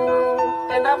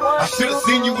 And I should've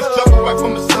seen you was trouble right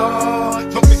from the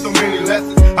start. Taught me so many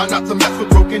lessons, how not to mess with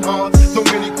broken hearts. So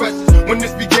many questions. When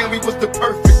this began, we was the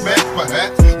perfect match,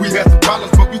 perhaps. We had some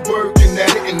problems, but we working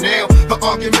at it. And now the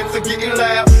arguments are getting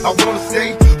loud. I wanna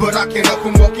stay, but I can't help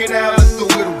from walking out. Let's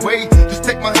throw it away. Just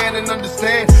take my hand and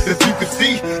understand. If you could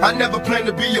see, I never planned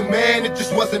to be a man. It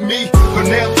just wasn't me.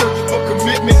 But now I'm searching for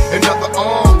commitment and other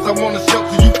arms. I wanna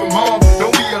shelter you from harm.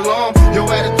 Don't be alarmed. Your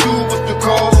attitude was the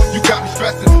cause. You got me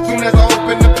stressing. Soon as I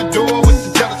open up the door with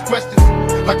some jealous questions,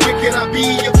 like where can I be?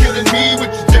 You're killing me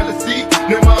with your jealousy.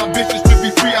 Now my ambitions to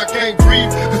be free, I can't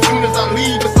breathe. As soon as I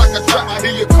leave, it's like a trap. I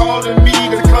hear you calling me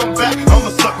to come back. I'm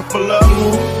a sucker for love.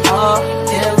 You are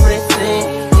everything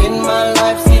in my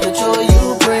life. See the joy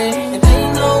you bring, and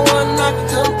ain't no one I can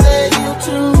compare you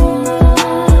to.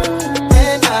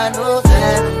 And I know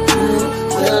that you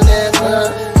will never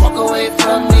walk away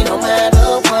from me, no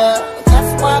matter what.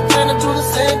 That's why I plan to do the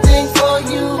same thing for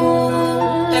you.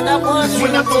 And I want you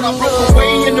when I thought I broke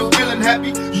away and I'm feeling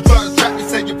happy, you try to trap me,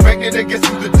 say you're pregnant and guess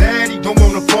who's the daddy? Don't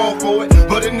wanna fall for it,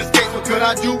 but in this case, what could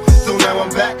I do? So now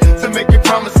I'm back to making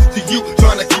promises to you,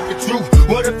 trying to keep it true.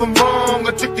 What if I'm wrong?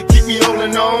 A trick to keep me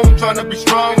holding on, trying to be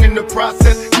strong in the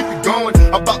process, keep it going.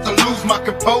 About to lose my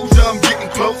composure, I'm getting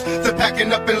close to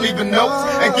packing up and leaving notes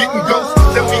and getting ghosts.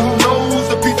 Tell me who knows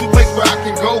a peaceful place where I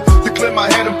can go to clear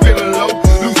my head. I'm feeling low,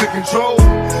 losing control.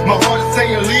 My heart is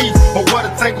saying leave, or what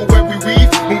a tangle where we weave.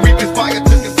 When we conspire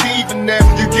to conceive, and now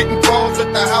you're getting calls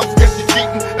at the house, guess you're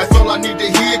cheating. That's all I need to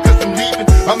hear, cause I'm leaving.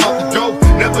 I'm out the door,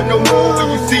 never no more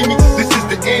when you see me. This is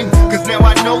the end, cause now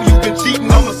I know you've been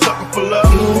cheating. I'm a sucker for love.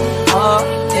 You are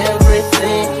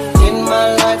everything in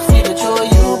my life. See the joy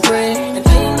you bring, and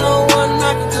ain't no one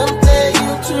I can compare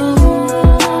you to.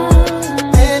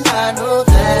 And I know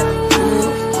that you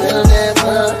will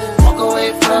never walk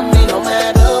away from me, no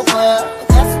matter what.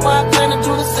 That's why I plan to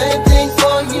do the same thing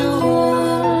for you.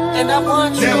 And I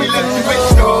want you Now we to left you with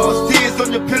know. scars, tears on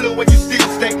your pillow when you still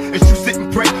stay. As you sit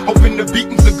and pray, hoping the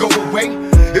beatings will go away.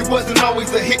 It wasn't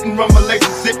always a hit and run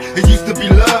relationship. It used to be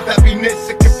love, happiness,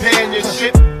 and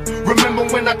companionship. Remember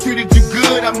when I treated you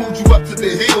good? I moved you up to the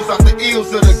hills, out the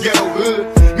ills of the ghetto hood.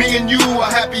 Me and you, a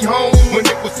happy home. When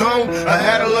it was home, I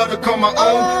had a love to call my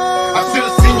own. I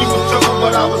should've seen you in trouble,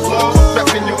 but I was lost.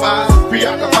 Trapped in your eyes,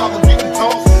 preoccupied with getting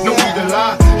tossed. No need to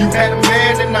lie, you had a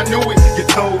man and I knew it. You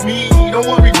told me, don't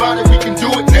worry about it, we can do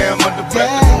it. Now I'm under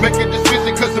pressure, make a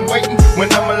decision cause I'm waiting.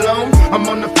 When I'm alone, I'm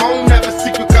on the phone, have a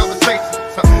secret conversation.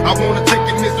 I wanna take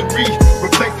your misery,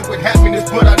 replace it with happiness,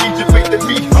 but I need your faith in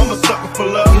me. I'm a sucker for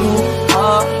love. You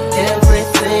are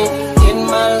everything in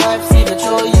my life. See the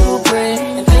joy you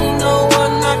bring, and ain't no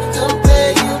one I can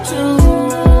compare you to.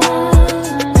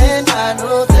 And I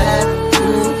know that you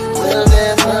will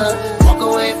never walk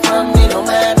away from me, no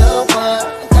matter what.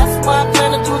 That's why I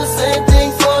plan to do the same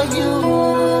thing for you.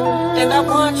 And I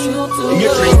want you to In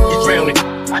your dream, you're drowning.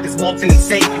 I just walked in and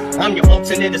saved you. I'm your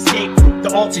alternate escape route,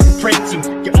 the altar you pray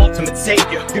to, your ultimate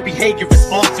savior. Your behavior is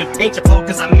altered, ain't your fault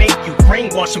cause I make you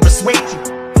brainwash and persuade you.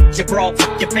 Your Gibraltar,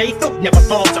 you're faithful, never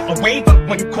falter a waver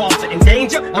when you call to in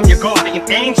danger. I'm your guardian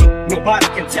angel, nobody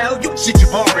can tell you shit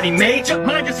you've already made you.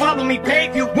 Mind just follow me,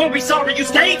 pave you, won't be sorry you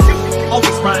stayed you.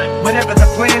 Always rhyme, whatever the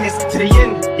plan is, to the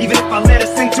end. Even if I led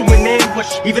us into an ambush,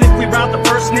 even if we robbed the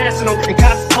First National and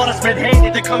cops caught us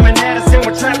red-handed, they're coming at us and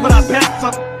we're trapped with our backs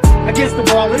up against the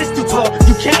wall, and it's too tall.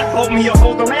 You can't hold me or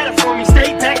hold the ladder for me.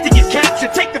 Stay back to get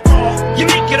captured, take the fall. You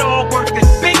make it all worth it.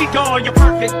 Baby doll, you're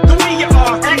perfect perfect, the way you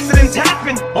are. Accidents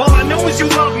happen, all I know is you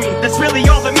love me. That's really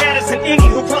all that matters. And any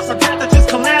who cross our path are just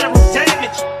collateral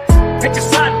damage. At your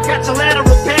side, got your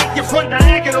lateral back, your front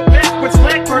diagonal backwards.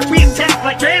 Blackbirds, we attack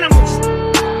like animals.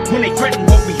 When they threaten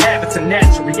what we have, it's a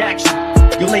natural reaction.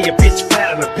 You lay a bitch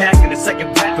flat on her back in a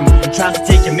second back from you and tries to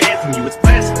take your man from you. It's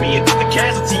blasphemy, and to the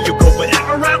casualty you go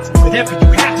whatever route, whatever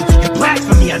you have to do. You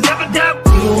blasphemy, I never doubt.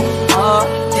 You are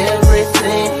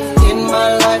everything in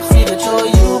my life. See the joy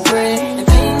you bring, and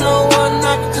ain't no one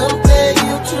I can compare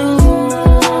you to.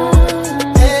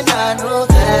 And I know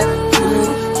that you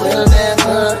will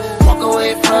never walk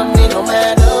away from me, no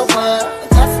matter what.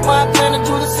 That's why I plan to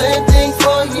do the same thing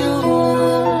for you.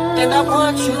 And I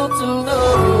want you to know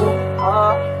you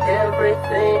are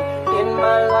everything in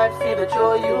my life. See the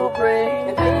joy you bring,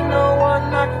 and ain't no one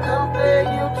I can compare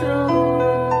you to.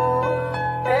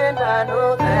 And I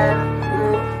know that you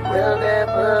will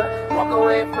never walk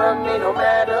away from me, no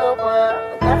matter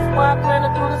what. That's why I plan to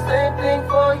do the same thing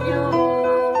for you.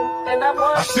 And I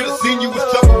want I should've seen you was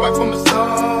trouble right from the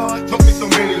start. Taught me so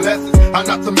many lessons, how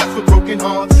not to mess with broken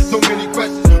hearts. So many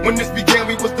questions. When this began,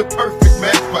 we was the perfect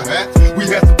match, perhaps. We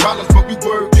had some problems, but we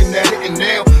working at it. And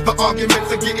now the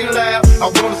arguments are getting loud. I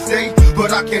wanna stay,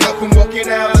 but I can't help from walking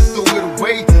out. Let's throw it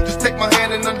away. Just take my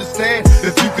hand and understand.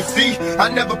 If you could see, I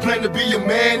never planned to be a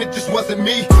man. It just wasn't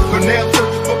me. But now I'm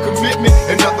searching for commitment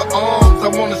and other arms. I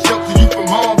wanna shelter you from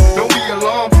harm. Don't be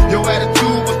alarmed. Your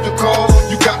attitude was the cause.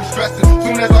 You got me stressing.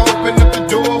 Soon as I open up the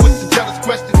door with some jealous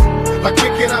questions, like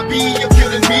where can I be? You're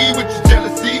killing me with your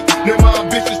jealousy. Now my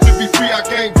ambitions to be free, I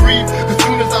can't breathe. As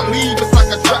soon as I leave, it's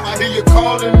like a trap. I hear you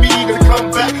calling me to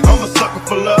come back. I'm a sucker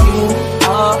for love. you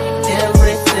are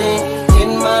everything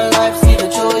in my life. See the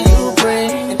joy you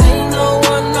bring, and ain't no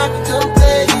one I can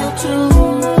compare you to.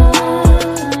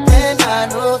 And I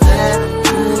know that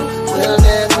you will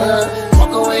never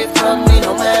walk away from me,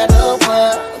 no matter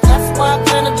what. That's why I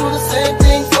plan to do the same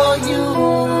thing for you.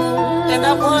 And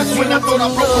I want you When I thought I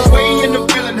broke away and I'm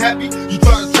feeling happy, you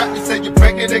try to trap me, say you're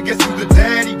pregnant and guess who's the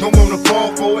daddy. Don't wanna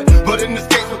fall for it, but in this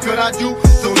case, what could I do?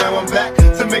 So now I'm back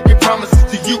to making promises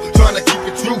to you, trying to keep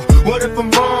it true. What if I'm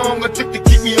wrong? A trick to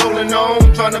keep me holding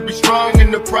on, trying to be strong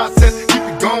in the process, keep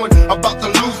it going. About to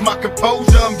lose my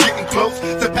composure, I'm getting close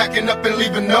to packing up and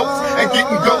leaving notes and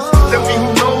getting ghosts. Tell me who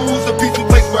knows a peaceful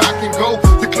place where I can go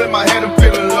to clear my head. I'm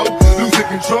feeling low, losing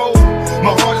control.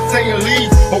 My heart is saying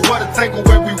leave, or what a tangle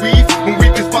where we weave. When we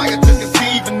conspire to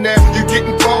conceive, and now you're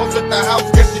getting calls at the house,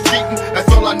 guess you're cheating. That's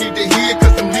all I need to hear,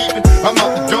 cause I'm leaving. I'm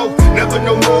out the door, never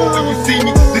no more when you see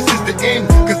me. This is the end,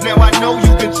 cause now I know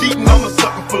you've been cheating. I'm a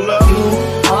sucker for love.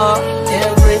 You are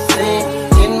everything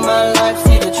in my life.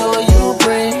 See the joy you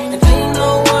bring, and ain't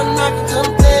no one I can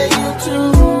compare you to.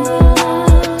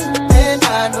 And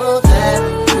I know that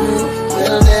you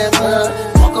will never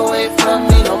walk away from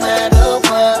me, no matter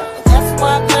what. That's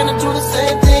why I plan to do the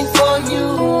same thing for you.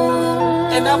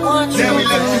 And I want you Now we to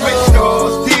left you with know.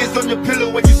 scars, tears on your pillow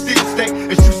when you still stay.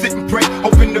 As you sit and pray,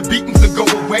 hoping the beatings will go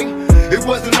away. It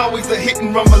wasn't always a hit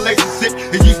and run relationship.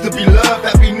 It used to be love,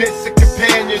 happiness, and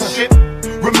companionship.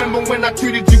 Remember when I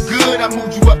treated you good? I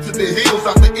moved you up to the hills,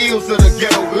 out the ills of the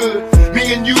ghetto hood.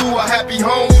 Me and you, a happy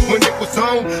home. When it was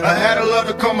home, I had a love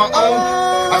to call my own.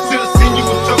 I should've seen you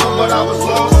was trouble, but I was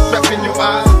lost. Trapped in your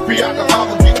eyes, preoccupied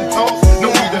with getting tossed.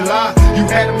 No need to lie, you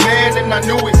had a man and I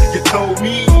knew it. You told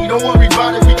me, don't worry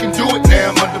about it, we can do it.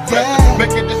 Now I'm under pressure,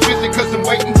 make a decision cause I'm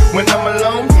waiting. When I'm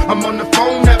alone, I'm on the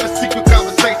phone, having secret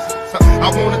conversations. I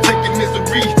wanna take your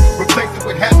misery, replace it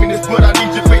with happiness, but I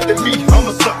need your faith in me. I'm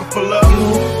a sucker for love.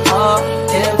 You are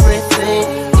everything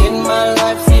in my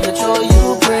life. See the joy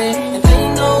you bring, and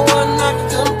ain't no one I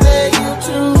can compare you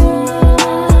to.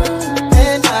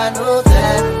 And I know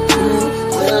that you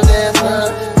will never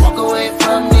walk away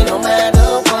from me, no matter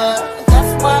what.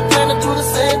 That's why I plan to do the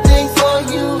same thing for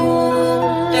you.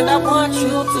 And I want you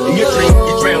to In your drink,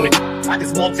 you're drowning. I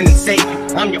just walked in and saved you.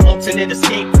 I'm your alternate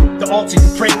escape route, the altar you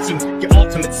pray to, your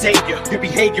ultimate savior. Your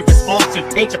behavior is altered,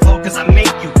 ain't your fault cause I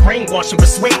make you brainwash and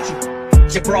persuade you.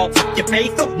 Gibraltar, you're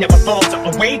faithful, never falter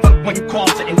or waver. When you call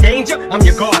to in danger, I'm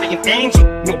your guardian angel.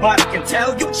 Nobody can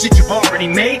tell you shit you've already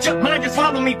made you. Mind just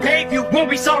follow me, pave you, won't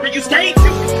be sorry you stayed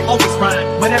you. Always ride,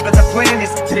 whatever the plan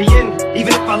is, to the end.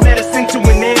 Even if I let us into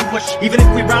an ambush, even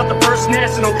if we route the First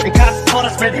National and cops caught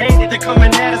us red-handed, they're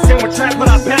coming at us and we're trapped with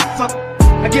our backs up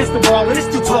against the wall and it's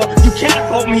too tall. You can't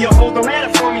hold me or hold the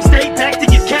ladder for me. Stay back to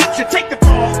get captured, take the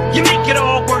fall. You make it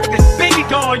all worth it, baby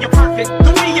doll, you're perfect.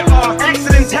 The way you are,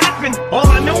 accidents happen. All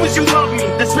I know is you love me,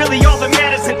 that's really all that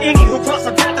matters. And any who cross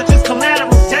our path are just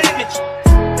collateral damage.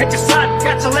 At your side,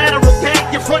 got your lateral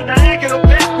back, your front diagonal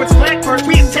backwards. Blackbirds,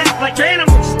 we attack like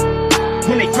animals.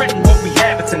 When they threaten what we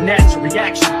have, it's a natural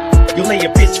reaction. You'll lay a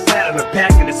bitch flat on her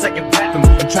back in a second back from you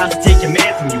and tries to take your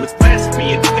man from you. It's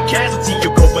blasphemy, and the casualty,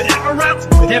 you go whatever route,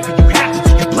 whatever you have to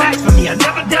do. You blasphemy, I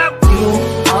never doubt. You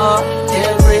are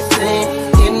everything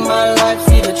in my life,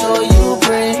 see the joy you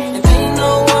bring, and ain't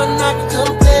no one I can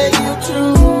compare you to.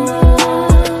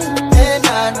 And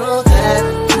I know that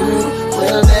you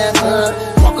will never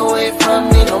walk away from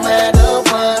me no matter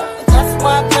what. That's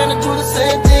why I plan to do the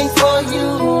same thing for you,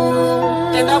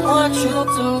 and I want you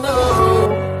to know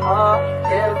you are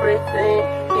everything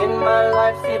in my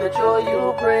life, see the joy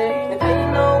you bring, and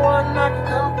ain't no one I can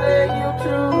compare you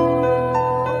to.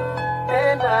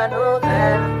 And I know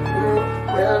that you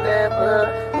will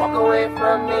never walk away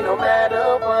from me no matter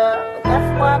what.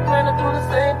 That's why I plan to do the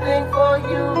same thing for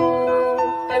you,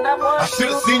 and I want I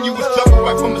should've seen you was trouble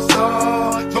right from the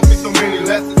start. Taught me so many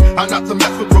lessons, how not to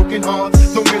mess with broken hearts.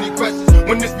 So many questions.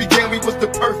 When this began, we was the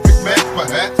perfect match,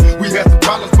 perhaps. We had some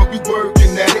problems, but we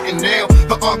working at it. And now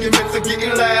the arguments are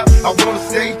getting loud. I wanna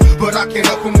stay, but I can't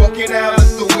help from walking out.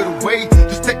 Let's throw it away.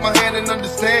 Just take my hand and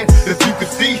understand. If you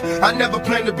could see, I never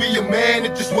planned to be a man.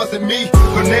 It just wasn't me.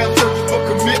 But now I'm searching for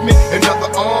commitment and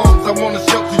other arms. I wanna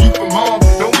shelter you from harm.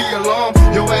 Don't be alarmed.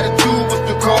 Your attitude was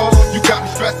the cause. You got me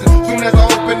stressing. Soon as I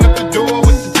open up the door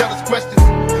with some jealous questions,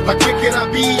 like when can I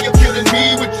be? You're killing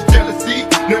me with your jealousy.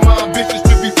 Now my ambitions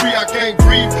to be free, I can't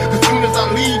breathe. As soon as I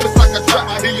leave, it's like a trap.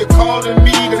 I hear you calling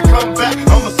me to come back.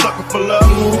 I'm a sucker for love.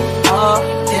 you are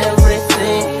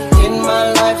everything in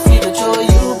my life, see the joy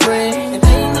you bring, and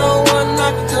ain't no one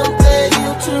I can compare you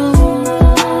to.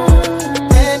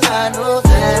 And I know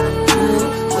that you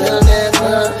will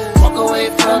never walk away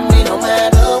from me no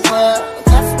matter what.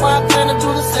 That's why I plan to do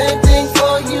the same thing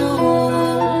for you,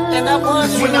 and I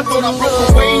want you When I thought I broke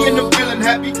away and I'm feeling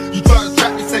happy, you try to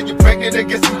trap me, say you're pregnant and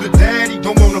guess who's the daddy?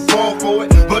 Don't wanna fall for it,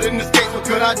 but in this case, what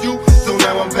could I do? So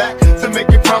now I'm back to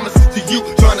making promises to you,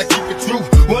 trying to keep it true.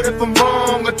 What if I'm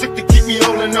wrong? A trick to keep me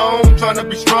holding on, trying to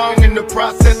be strong in the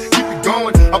process, keep it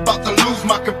going. About to lose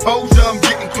my composure, I'm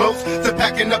getting close to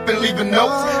packing up and leaving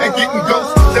notes and getting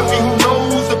ghosts. Tell me who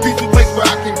knows a peaceful place where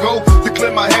I can go to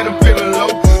clear my head. I'm feeling low,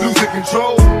 losing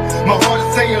control. My heart is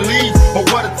saying leave, or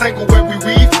what a tangle where we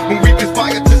weave. When we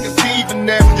conspire to conceive, and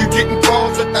now you're getting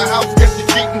calls at the house, guess you're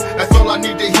cheating. That's all I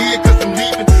need to hear, cause I'm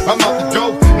leaving. I'm out the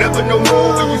door, never no more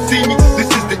when you see me.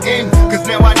 This is the end, cause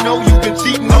now I know you've been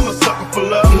cheating. I'm a sucker for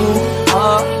love. You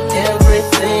are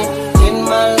everything in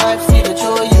my life, see the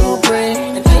joy you bring,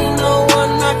 and ain't no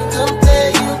one I can compare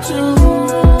you to.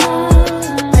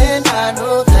 And I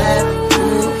know that you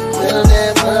will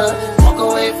never walk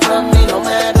away from me no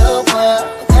matter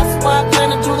what. That's why I plan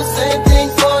to do the same thing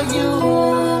for you,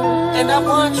 and I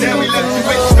want you Now we to left you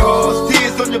with know. scars,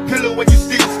 tears on your pillow when you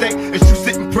still stay. As you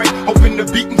sit and pray, hoping the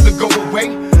beatings will go away.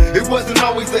 It wasn't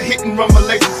always a hit and run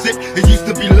relationship. It used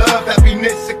to be love,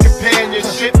 happiness, and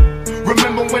companionship.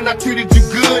 Remember when I treated you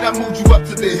good? I moved you up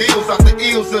to the hills, out the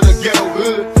ills of the ghetto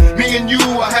hood. Me and you,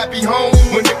 a happy home.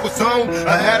 When it was home,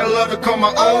 I had a love to call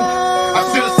my own. I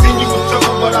should've seen you was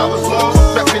trouble, but I was lost.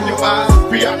 Trapped in your eyes,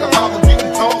 preoccupied with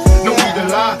getting tossed. No need to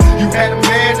lie, you had a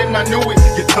man and I knew it.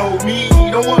 You told me,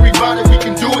 don't worry about it, we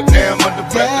can do it. Now I'm under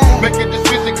pressure, make a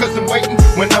decision cause I'm waiting.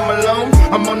 When I'm alone,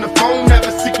 I'm on the phone,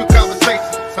 having secret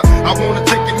conversations. I wanna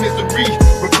take your misery,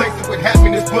 replace it with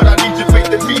happiness, but I need your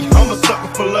faith in me. I'm a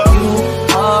sucker for love.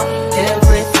 You are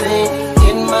everything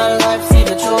in my life, see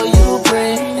the joy you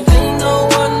bring, and ain't no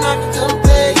one I can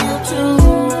compare you to.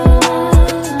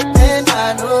 And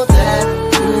I know that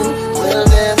you will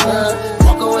never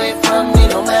walk away from me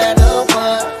no matter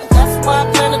what. That's why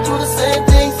I plan to do the same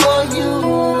thing for you,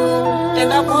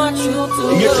 and I want you to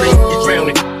In your dream, you're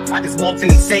drowning. I just walked in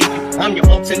and saved you. I'm your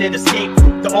alternate escape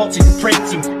route, the altar you pray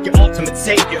to, your ultimate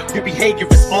savior. Your behavior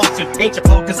is altered, ain't your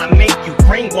fault cause I make you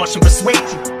brainwash and persuade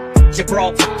you.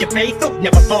 Gibraltar, you're faithful,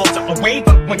 never falter a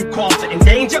waver when you call to in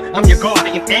danger. I'm your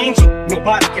guardian angel,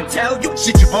 nobody can tell you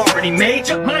shit you've already made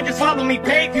you. Mind just follow me,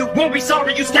 pave you, won't be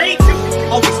sorry you stayed you.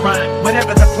 Always rhyme,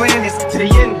 whatever the plan is to the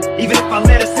end. Even if I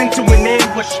let us into an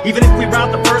ambush, even if we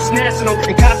rout the first national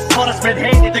and cops caught us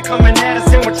red-handed, they're coming at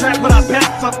us and we're trapped with our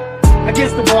backs up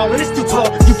against the wall and it's too tall.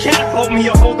 You can't hold me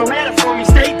or hold the ladder for me.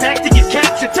 Stay back to get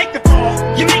captured, take the fall.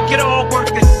 You make it all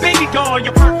worth it, baby doll,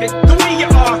 you're perfect. The way you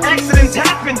are, accidents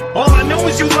happen. All I know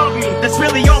is you love me, that's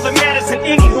really all that matters. And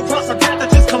any who cross our path are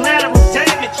just collateral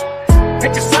damage.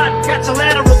 At your side, got your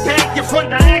lateral back, your front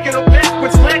diagonal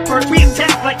backwards. Blackbirds, we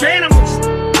attack like animals.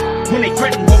 When they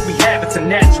threaten what we have, it's a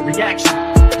natural reaction.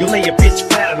 You lay a bitch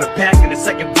flat on her back in a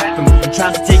second back from you and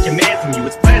tries to take your man from you.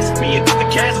 It's blasphemy, and the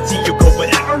casualty, you go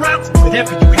whatever route,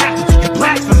 whatever you have to do. You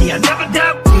blasphemy, I never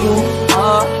doubt. You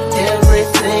are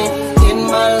everything